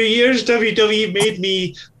 2 years WWE made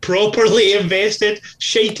me properly invested,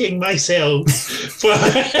 shiting myself for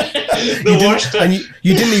the worst time. And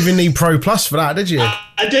you didn't even need Pro Plus for that, did you?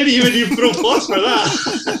 I didn't even need Pro Plus for that.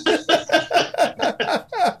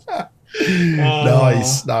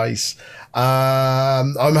 Nice.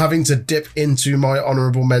 I'm having to dip into my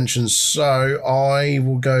honourable mentions, so I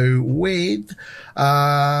will go with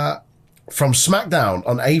from SmackDown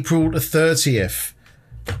on April the 30th.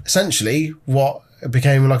 Essentially, what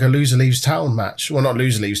became like a loser leaves town match. Well, not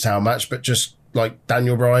loser leaves town match, but just like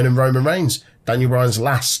Daniel Bryan and Roman Reigns. Daniel Bryan's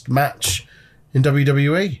last match in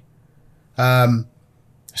WWE.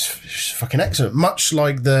 It's fucking excellent. Much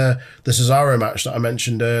like the Cesaro match that I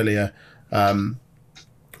mentioned earlier.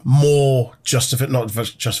 More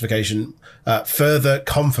justification, further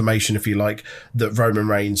confirmation, if you like, that Roman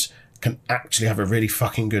Reigns can actually have a really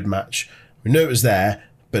fucking good match. We knew it was there,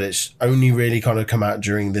 but it's only really kind of come out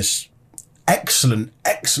during this excellent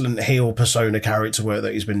heel persona character work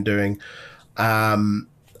that he's been doing.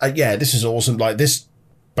 This is awesome. Like, this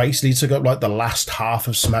basically took up like the last half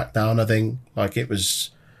of SmackDown, I think. Like, it was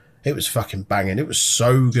fucking banging. It was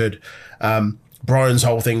so good. Brian's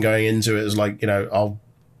whole thing going into it is like, you know,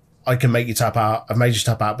 I can make you tap out. I've made you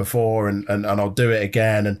tap out before, and I'll do it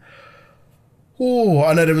again. And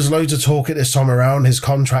I know there was loads of talk at this time around his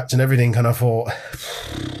contract and everything, and I thought,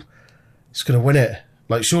 he's gonna win it.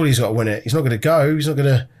 Like, surely he's got to win it. He's not going to go. He's not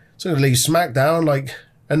going to leave SmackDown. Like,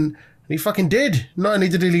 and He fucking did. Not only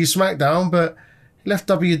did he leave SmackDown, but he left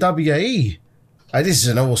WWE. This is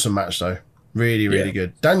an awesome match, though. Really, really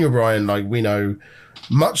good. Daniel Bryan, like we know,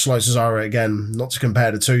 much like Cesaro, again, not to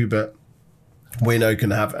compare the two, but we know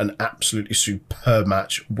can have an absolutely superb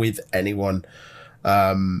match with anyone.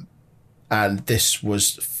 And this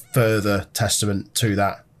was further testament to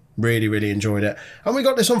that. Really, really enjoyed it. And we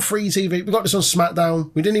got this on free TV. We got this on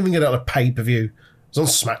SmackDown. We didn't even get it on a pay-per-view. It was on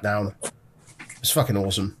SmackDown. It's fucking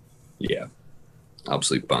awesome. Yeah.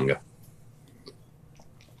 Absolute banger.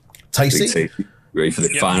 Tasty. Ready for the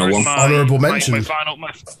final one? Honourable mention. My final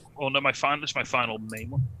main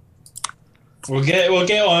one. We'll get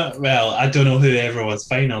on. Well, I don't know who everyone's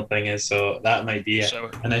final thing is, so that might be an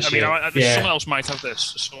issue. Someone else might have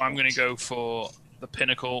this, so I'm going to go for the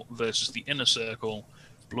Pinnacle versus the Inner Circle,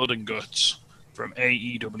 Blood and Guts from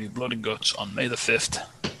AEW Blood and Guts on May the 5th,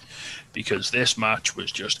 because this match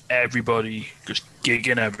was just everybody just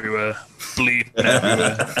gigging everywhere, bleeding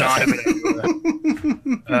everywhere, diving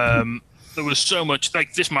everywhere. There was so much,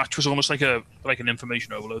 like, this match was almost like an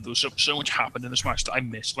information overload. There was so much happened in this match that I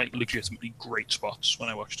missed, like, legitimately great spots when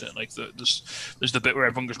I watched it. Like, there's the bit where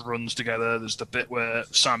everyone just runs together. There's the bit where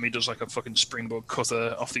Sammy does, like, a fucking springboard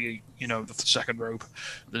cutter off the second rope.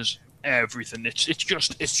 There's everything. It's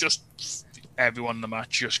just everyone in the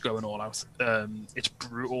match just going all out. It's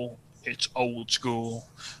brutal. It's old school.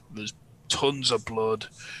 There's tons of blood.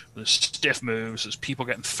 There's stiff moves. There's people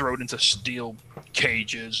getting thrown into steel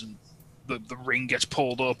cages, and the ring gets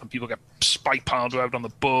pulled up and people get spike piled out on the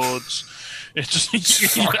boards. It's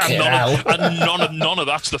just none of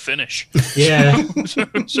that's the finish. Yeah.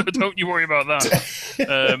 so don't you worry about that.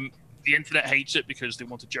 The internet hates it because they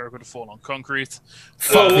wanted Jericho to fall on concrete.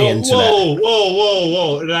 Fuck the internet.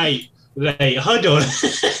 Whoa. Right. Hold on.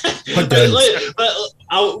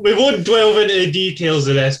 We won't delve into the details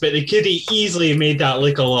of this, but they could have easily made that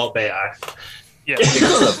look a lot better. Yeah.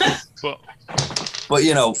 But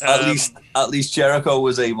you know, at least Jericho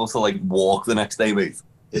was able to like walk the next day, mate.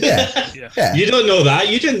 Yeah. You don't know that.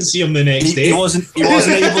 You didn't see him the next day. He wasn't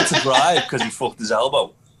able to drive because he fucked his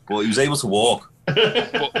elbow, but he was able to walk.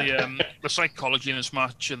 But the psychology in this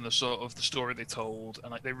match and the sort of the story they told,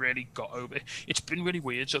 and like they really got over it. It's been really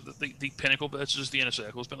weird. So the Pinnacle versus the Inner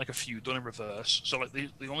Circle has been like a feud done in reverse. So like they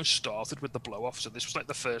almost started with the blow off. So this was like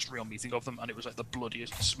the first real meeting of them, and it was like the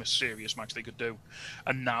bloodiest, most serious match they could do.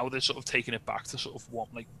 And now they're sort of taking it back to sort of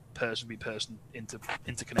what like person v person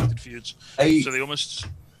interconnected feuds. So they almost.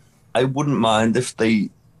 I wouldn't mind if they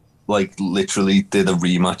like literally did a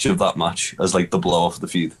rematch of that match as like the blow off the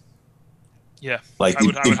feud. Yeah, like they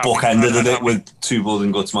bookended it with two Blood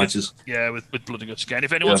and Guts matches. Yeah, with Blood and Guts again.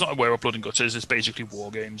 If anyone's not aware what Blood and Guts is, it's basically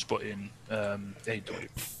War Games, but in AEW.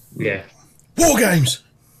 Yeah, War Games.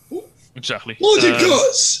 Exactly. Blood and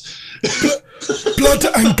Guts. Blood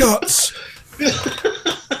and Guts.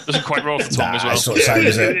 Doesn't quite roll off the tongue as well. It's not the same,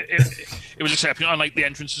 is it? It was exceptional, and like the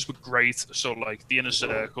entrances were great. So like the Inner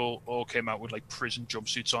Circle all came out with like prison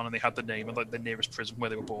jumpsuits on, and they had the name of like the nearest prison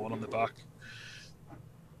where they were born on the back.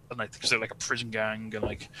 And like, because they're like a prison gang, and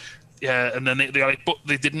like, yeah, and then they like, but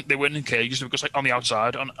they weren't in cages because like on the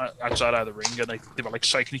outside, outside of the ring, and they were like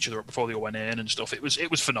psyching each other up before they all went in and stuff. It was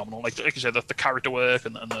phenomenal. Like I said, the character work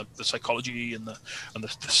and the psychology and the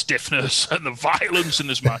stiffness and the violence in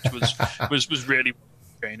this match was really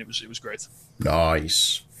great. It was great.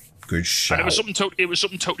 Nice. Good shout. And it was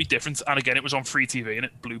something totally different. And again, it was on free TV, and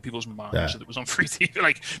it blew people's minds. Yeah. So it was on free TV.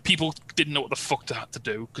 Like people didn't know what the fuck to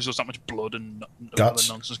do because there was that much blood and other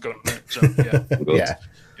nonsense going on. So yeah,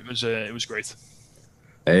 it was great.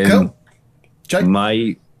 Cool. Jake?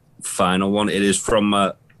 My final one. It is from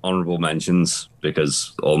honourable mentions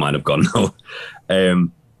because all mine have gone now.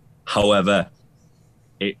 However,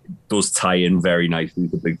 it does tie in very nicely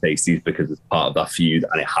to Big Tasties because it's part of that feud,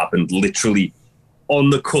 and it happened literally on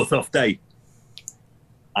the cut-off day,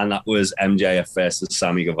 and that was MJF versus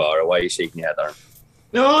Sammy Guevara. Why are you shaking your head, Aaron?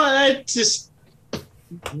 No, I just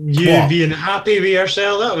you being happy with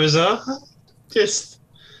yourself. That was just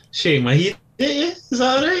shaking my head at you. Is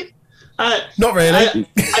that right? Not really.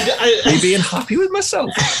 Me being happy with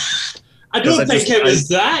myself. I don't think it was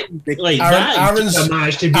that like Aaron's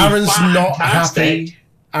not happy.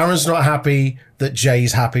 Aaron's not happy that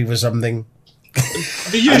Jay's happy with something.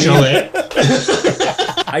 The usual.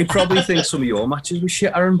 I probably think some of your matches were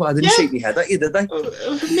shit, Aaron, but I didn't shake my head at you, did I?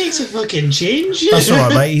 It makes a fucking change. That's all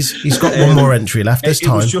right, mate. He's got one more entry left this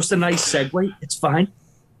time. It was just a nice segue. It's fine.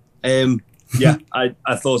 Yeah,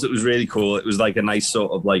 I thought it was really cool. It was like a nice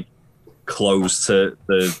sort of like close to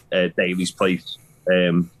the Daily's Place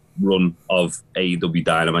run of AEW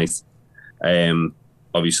Dynamite.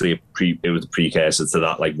 Obviously, it was a precursor to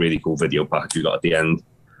that like really cool video package we got at the end.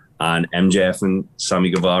 and MJF and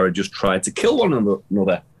Sammy Guevara just tried to kill one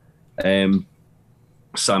another.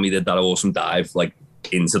 Sammy did that awesome dive like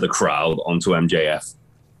into the crowd onto MJF,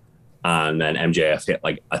 and then MJF hit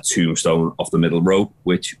like a tombstone off the middle rope,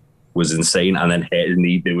 which was insane, and then hit his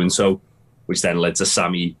knee doing so, which then led to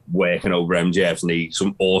Sammy working over MJF's knee.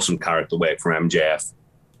 Some awesome character work from MJF.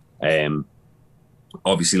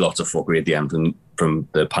 Obviously, lots of fuckery at the end from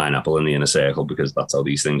the pineapple in the inner circle, because that's how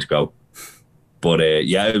these things go. But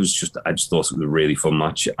yeah, I just thought it was a really fun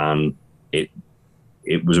match, and it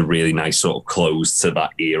was a really nice sort of close to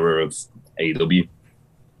that era of AEW.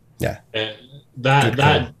 Yeah,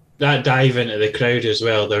 that dive into the crowd as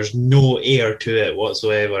well. There's no air to it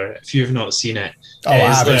whatsoever. If you've not seen it,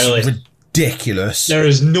 it's ridiculous. There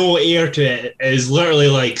is no air to it. It is literally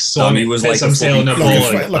like Sonic was hits like himself in a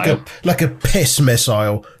ball. like a piss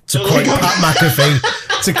missile. To quote Pat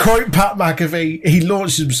McAfee, he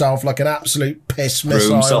launched himself like an absolute piss missile.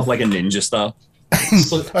 Threw himself like a ninja star. A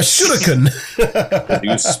shuriken. He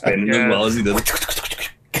was spinning as well as he did.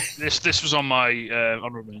 This was on my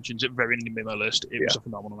honorable mentions. It very nearly made my list. It was a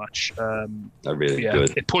phenomenal match. Really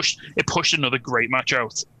good. It pushed another great match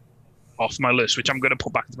out off my list, which I'm going to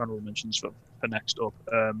put back into my honorable mentions for next up.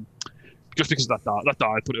 Just because that dive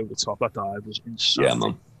put it over the top. That dive was insane. Yeah,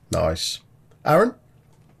 man. Nice. Aaron?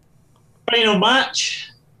 Final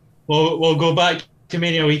match. We'll go back to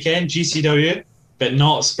Mania weekend, GCW, but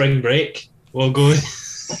not Spring Break. We'll go.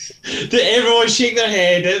 Everyone shake their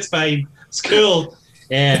head. It's fine. It's cool.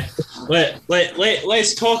 Yeah.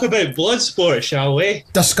 Let's talk about Bloodsport, shall we?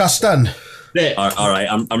 Disgusting. All right.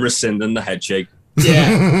 I'm rescinding the head shake.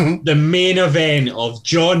 Yeah. The main event of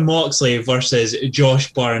Jon Moxley versus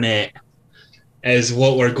Josh Barnett is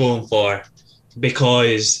what we're going for,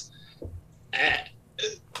 because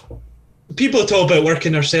people talk about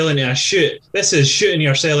working or selling to a shoot. This is shooting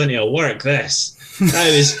or selling to a work. That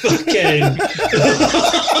is fucking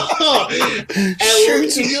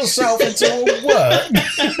shooting yourself into a work.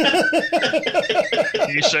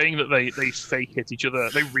 Are you saying that they fake hit each other?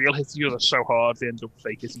 They real hit each other so hard they end up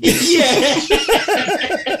fake hitting each other?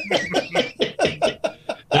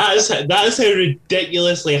 Yeah. That's how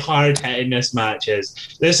ridiculously hard hitting this match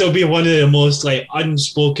is. This will be one of the most like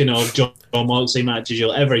unspoken of Jon Moxley matches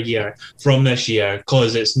you'll ever hear from this year,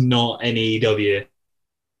 because it's not in AEW.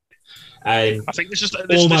 And I think this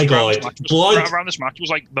oh my god, around this match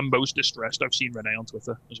was like the most distressed I've seen Renee on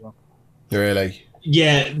Twitter as well. Really?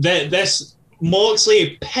 Yeah, this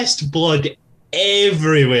Moxley pissed blood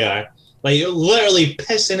everywhere, like literally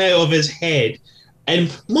pissing out of his head.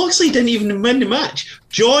 And Moxley didn't even win the match.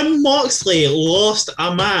 Jon Moxley lost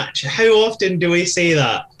a match. How often do we say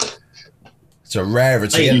that? It's a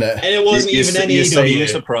rarity, isn't it? And it wasn't even any AEW. You're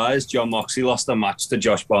surprised Jon Moxley lost a match to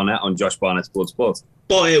Josh Barnett on Josh Barnett's Bloodsport.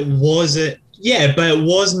 But it wasn't. Yeah, but it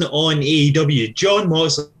wasn't on AEW. Jon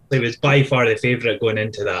Moxley was by far the favourite going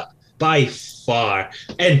into that. By far.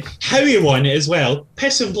 And how he won it as well,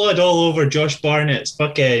 pissing blood all over Josh Barnett's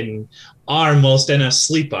fucking arm whilst in a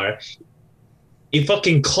sleeper. He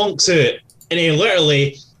fucking conks out, and he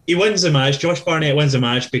wins the match. Josh Barnett wins the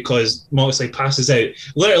match because Moxley passes out.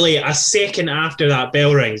 Literally a second after that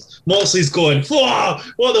bell rings, Moxley's going, "Whoa,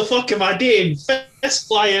 what the fuck am I doing? Fist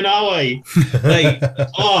flying away!" Like,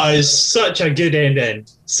 it's such a good ending,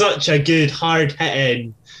 such a good hard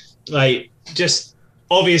hitting. Like, just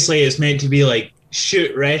obviously it's meant to be like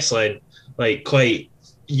shoot wrestling, like quite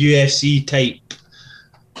UFC type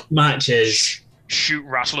matches. Shoot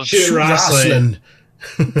wrestling.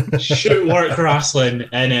 Shoot work wrestling,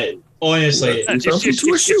 and it honestly,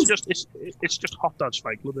 it's just Hot Dad's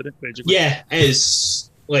Fight Club, isn't it? Basically. Yeah,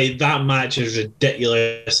 it's like that match is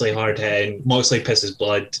ridiculously hard hitting. Moxley pisses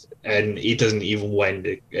blood, and he doesn't even win,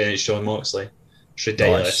 and it's Jon Moxley. It's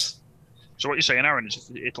ridiculous. Nice. So what you're saying, Aaron,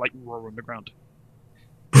 is it's like Raw Underground.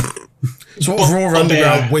 It's what Raw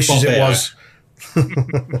Underground wishes it was.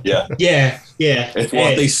 Yeah. It's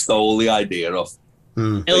what they stole the idea of.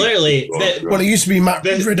 It literally. Well, it used to be Matt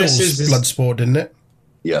Riddle's Bloodsport, didn't it?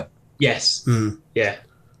 Yeah. Yes. Yeah.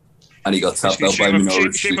 And he got tapped out by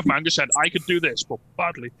Minoru. Shane McMahon just said, "I could do this, but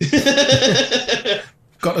badly."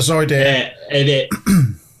 Got this idea.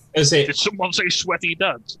 Did someone say sweaty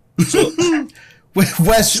dads?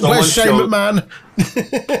 Where's Shane McMahon?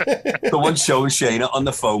 Someone showed Shane on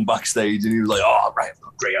the phone backstage, and he was like, "Oh, right,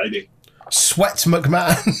 great idea." Sweat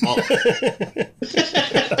McMahon.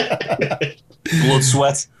 Blood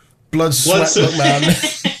sweat. Blood sweat McMahon.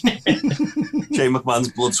 Shane McMahon's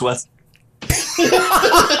blood sweat.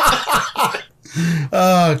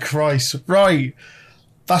 Oh Christ! Right,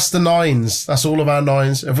 that's the nines. That's all of our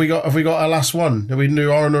nines. Have we got our last one? Have we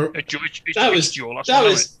do our? That was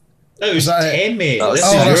That was that 10, mate. Oh, This Oh,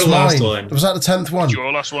 is that's your last mine. one. Was that the 10th one?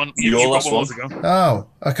 Your last one. Your You got last one one. more to go. Oh,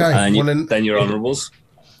 okay. And Well, then, then your honourables.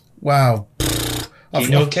 wow. You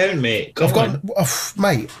know, count, mate. Come I've got,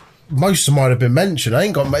 mate. Most of mine have been mentioned. I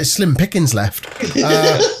ain't got it's slim pickings left.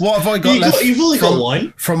 What have I got left? You've only got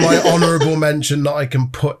one. From my honourable mention that I can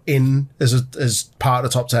put in as part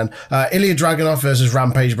of the top 10. Ilya Dragunov versus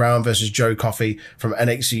Rampage Brown versus Joe Coffey from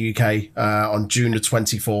NXT UK on June the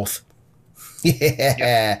 24th.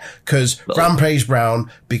 Yeah, because Rampage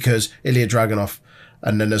Brown, because Ilya Dragunov,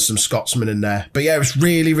 and then there's some Scotsmen in there. But yeah, it was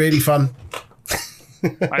really, really fun.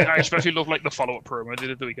 I especially love like the follow-up promo they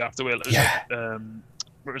did the week after where it was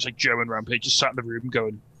where it was like Joe and Rampage just sat in the room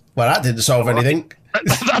going, Well, that didn't solve anything.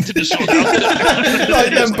 that didn't sort out.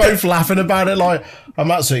 Like them both laughing about it like,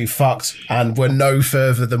 I'm absolutely fucked, and we're no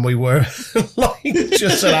further than we were like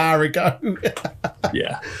just an hour ago.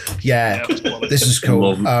 Yeah. Yeah, it was quality. this is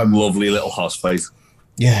cool. Lovely little house fight.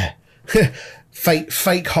 Yeah.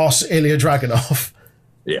 fake Hoss Ilya Dragunov.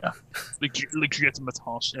 Yeah. Legitimate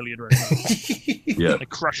horse, Ilya Dragunov. Yeah. Like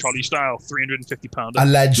Crash Holly style, 350 £350.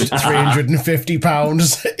 Alleged 350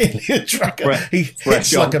 pounds Ilya Dragunov. He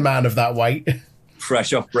hits like a man of that weight.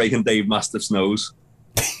 Fresh off breaking Dave Mastiff's nose.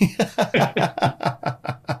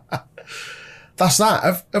 That's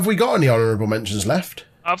that. Have we got any honourable mentions left?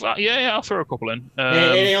 I'll throw a couple in.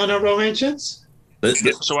 Any honourable mentions?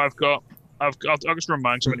 So I'll just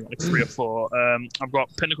remind somebody like 3 or 4. I've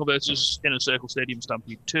got Pinnacle versus Inner Circle Stadium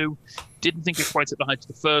Stampede 2. Didn't think it quite hit the height of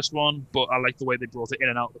the first one, but I like the way they brought it in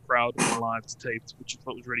and out of the crowd and live to taped, which I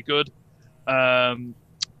thought was really good.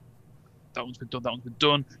 That one's been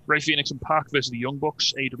done. Ray Phoenix and Pac versus the Young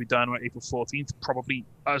Bucks, AEW Dynamite, April 14th. Probably,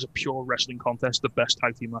 as a pure wrestling contest, the best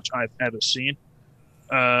tag team match I've ever seen.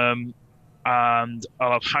 And I'll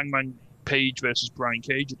have Hangman Page versus Brian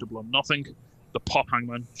Cage at Double or Nothing. The Pop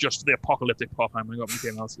Hangman, just the apocalyptic Pop Hangman got me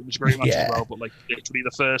came out. It was a great match as well, but like literally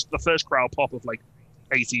the first crowd pop of like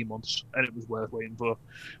 18 months, and it was worth waiting for.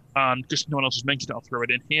 And just no one else has mentioned it, I'll throw it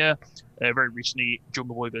in here. Very recently,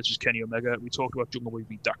 Jungle Boy versus Kenny Omega. We talked about Jungle Boy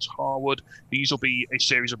v Dax Harwood. These will be a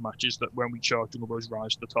series of matches that when we chart Jungle Boy's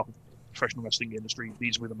rise to the top of the professional wrestling industry,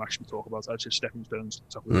 these will be the matches we talk about as his stepping stones to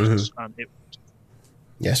the top of the business. And it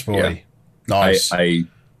Yes, boy. Yeah. Nice. I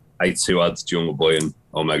too had Jungle Boy and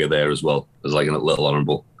Omega there as well as like a little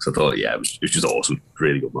honourable, because I thought, it was just awesome.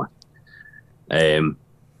 Really good match.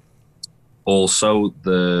 Also,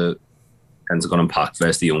 the Pentagon and Pac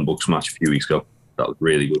versus the Young Bucks match a few weeks ago. That was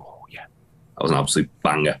really good. Oh, yeah. That was an absolute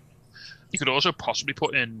banger. You could also possibly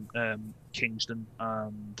put in Kingston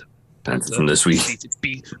and Penta from this week.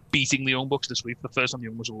 Beating the Young Bucks this week. The first time the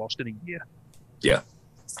Young Bucks were lost in a year. Yeah.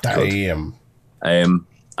 Damn.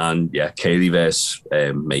 And yeah, Kaylee versus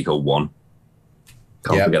Mako 1.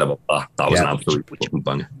 Can't forget about that. That was an absolute fucking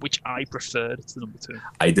banger. Which I preferred to number 2.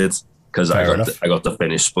 I did, because I got the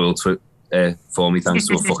finish spoiled for me thanks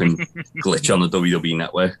to a fucking glitch on the WWE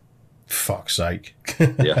network. Fuck's sake.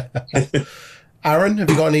 Yeah. Aaron, have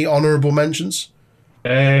you got any honourable mentions?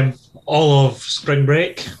 All of Spring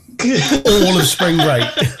Break. All of Spring Break.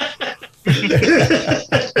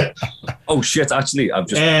 Oh shit! Actually, I've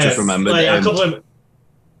just remembered. Like a couple of...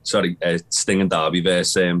 Sorry, Sting and Darby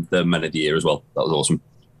versus the Men of the Year as well. That was awesome.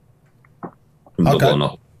 From Double or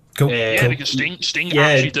Not. Cool. Yeah, because Sting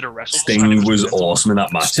actually did a wrestle. Sting was awesome in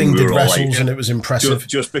that match. Sting did wrestles and it was impressive.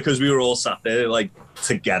 Just because we were all sat there like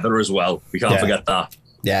together as well. We can't forget that.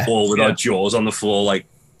 Yeah. All with our jaws on the floor, like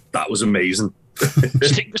that was amazing.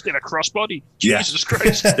 Sting just did a crossbody. Jesus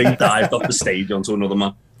Christ. Sting dived off the stage onto another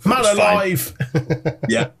man. Man alive.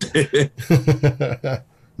 Yeah.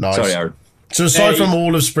 Nice. Sorry, Aaron. So aside from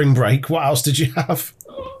all of Spring Break, what else did you have?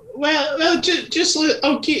 Well, just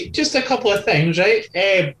a couple of things, right?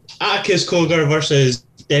 Atticus Cogar versus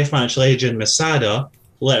Deathmatch legend Masada,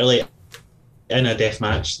 literally in a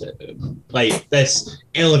deathmatch, like this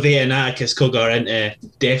elevating Atticus Cogar into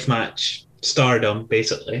deathmatch stardom,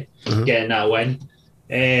 basically, getting that win.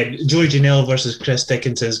 Joey Janela versus Chris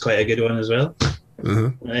Dickinson is quite a good one as well.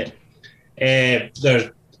 Right?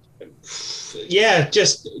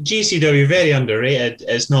 Just GCW very underrated.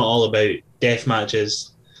 It's not all about death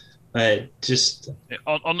matches. Just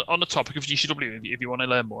on the topic of GCW, if you want to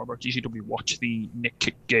learn more about GCW, watch the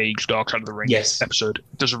Nick Gage Dark Side of the Ring episode.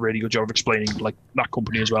 It does a really good job of explaining like that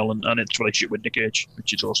company as well and its relationship with Nick Gage,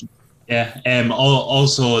 which is awesome. Yeah.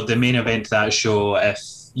 Also, the main event of that show, if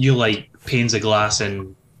you like panes of glass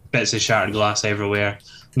and bits of shattered glass everywhere,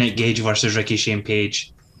 Nick Gage versus Ricky Shane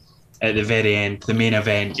Page at the very end, the main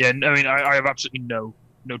event. Yeah, I mean, I have absolutely no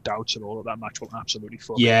doubts at all that match will absolutely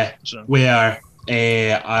fuck. Yeah, so. Where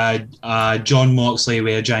John Moxley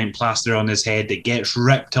with a giant plaster on his head that gets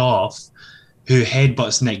ripped off who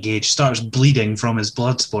headbutts Nick Gage, starts bleeding from his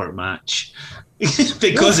Bloodsport match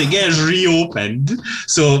because it gets reopened.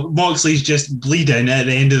 So Moxley's just bleeding at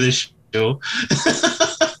the end of the show.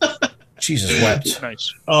 Jesus wept.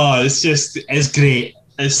 Nice. Oh, it's great.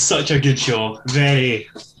 It's such a good show.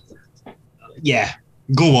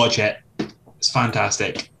 Go watch it. It's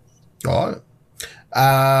fantastic. All right.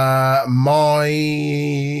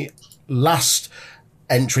 My last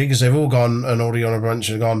entry, because they've all gone and all the honorable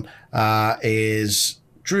mentions have gone, is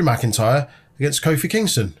Drew McIntyre against Kofi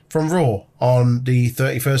Kingston from Raw on the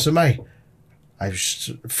 31st of May.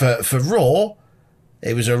 For Raw,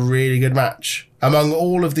 it was a really good match. Among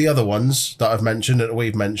all of the other ones that I've mentioned, that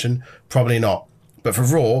we've mentioned, probably not. But for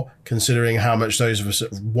Raw, considering how much those of us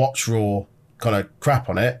that watch Raw kind of crap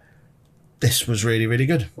on it, this was really, really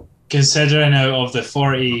good. Considering out of the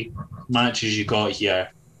 40 matches you got here,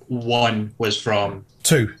 one was from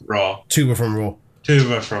Raw. Two were from Raw. Two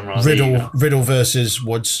were from Raw. Riddle versus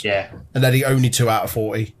Woods. Yeah. And then the only 2 out of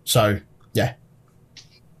 40. So, yeah.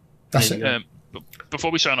 That's it. Before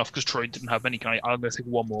we sign off, because Troy didn't have many, I'm going to take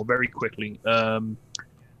one more very quickly.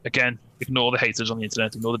 Again, ignore the haters on the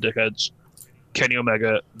internet, ignore the dickheads. Kenny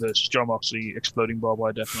Omega versus Jon Moxley, exploding barbed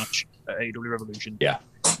wire death match at AEW Revolution. Yeah.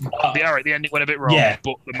 The ending went a bit wrong, Yeah.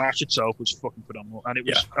 but the match itself was fucking phenomenal. And it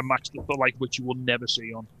was a match that, like, which you will never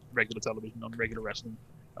see on regular television, on regular wrestling.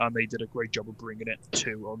 And they did a great job of bringing it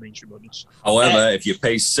to our mainstream audience. However, if you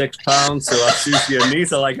pay £6 to Atsushi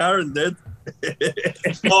Onita like Aaron did.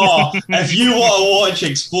 If you want to watch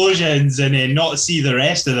explosions and then not see the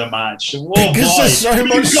rest of the match, Because there's so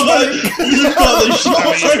much smoke. You've got the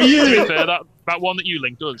show for you. To be fair, that one that you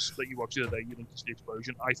linked us, that you watched the other day, you linked us to the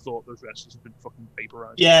explosion. I thought those wrestlers had been fucking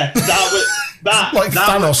vaporized. Yeah, Like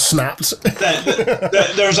Thanos snapped.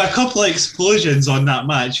 There's a couple of explosions on that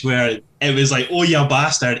match where it was like, oh, you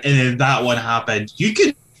bastard, and then that one happened. You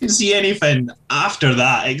couldn't see anything after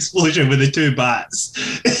that explosion with the 2 bats.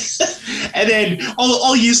 And then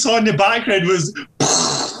all you saw in the background was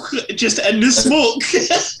just in the smoke.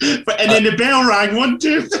 And then the bell rang, 1,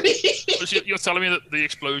 2, 3. So you're telling me that the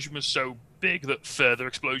explosion was so big that further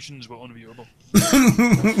explosions were unviewable?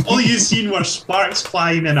 All you seen were sparks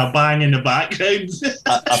flying and a bang in the background.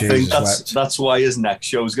 I think that's why his next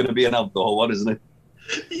show is going to be an outdoor one, isn't it?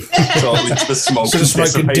 So the smoke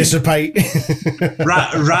can dissipate.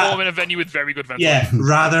 Or in a venue with very good ventilation. Yeah,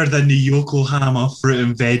 rather than the Yokohama fruit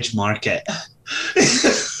and veg market.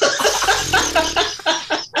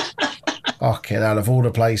 Okay, out of all the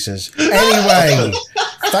places. Anyway,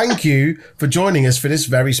 thank you for joining us for this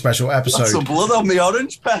very special episode. That's some blood on the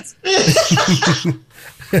orange, Pet.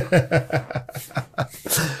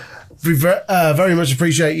 We very much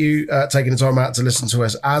appreciate you taking the time out to listen to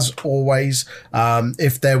us, as always.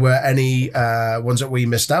 If there were any ones that we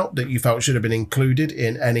missed out that you felt should have been included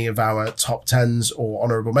in any of our top 10s or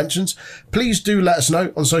honourable mentions, please do let us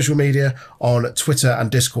know on social media, on Twitter and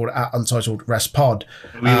Discord at Untitled Rest Pod.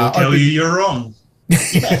 We will tell you you're wrong.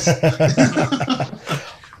 Yes.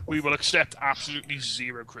 We will accept absolutely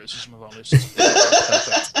zero criticism of our list.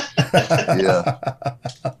 Yeah.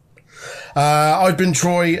 I've been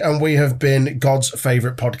Troy, and we have been God's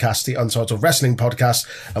favourite podcast, the Untitled Wrestling Podcast,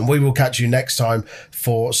 and we will catch you next time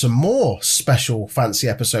for some more special fancy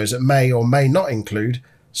episodes that may or may not include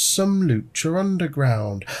some Lucha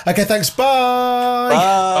Underground. Okay, thanks. Bye.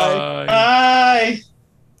 Bye. Bye.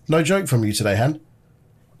 No joke from you today, Hen.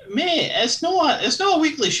 Mate, it's not a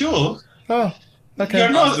weekly show. Oh, okay. You're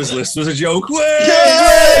not. This list was a joke. You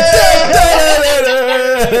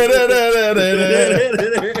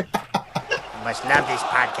must love this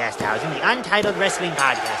podcast housing, the Untitled Wrestling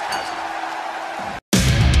Podcast Housing.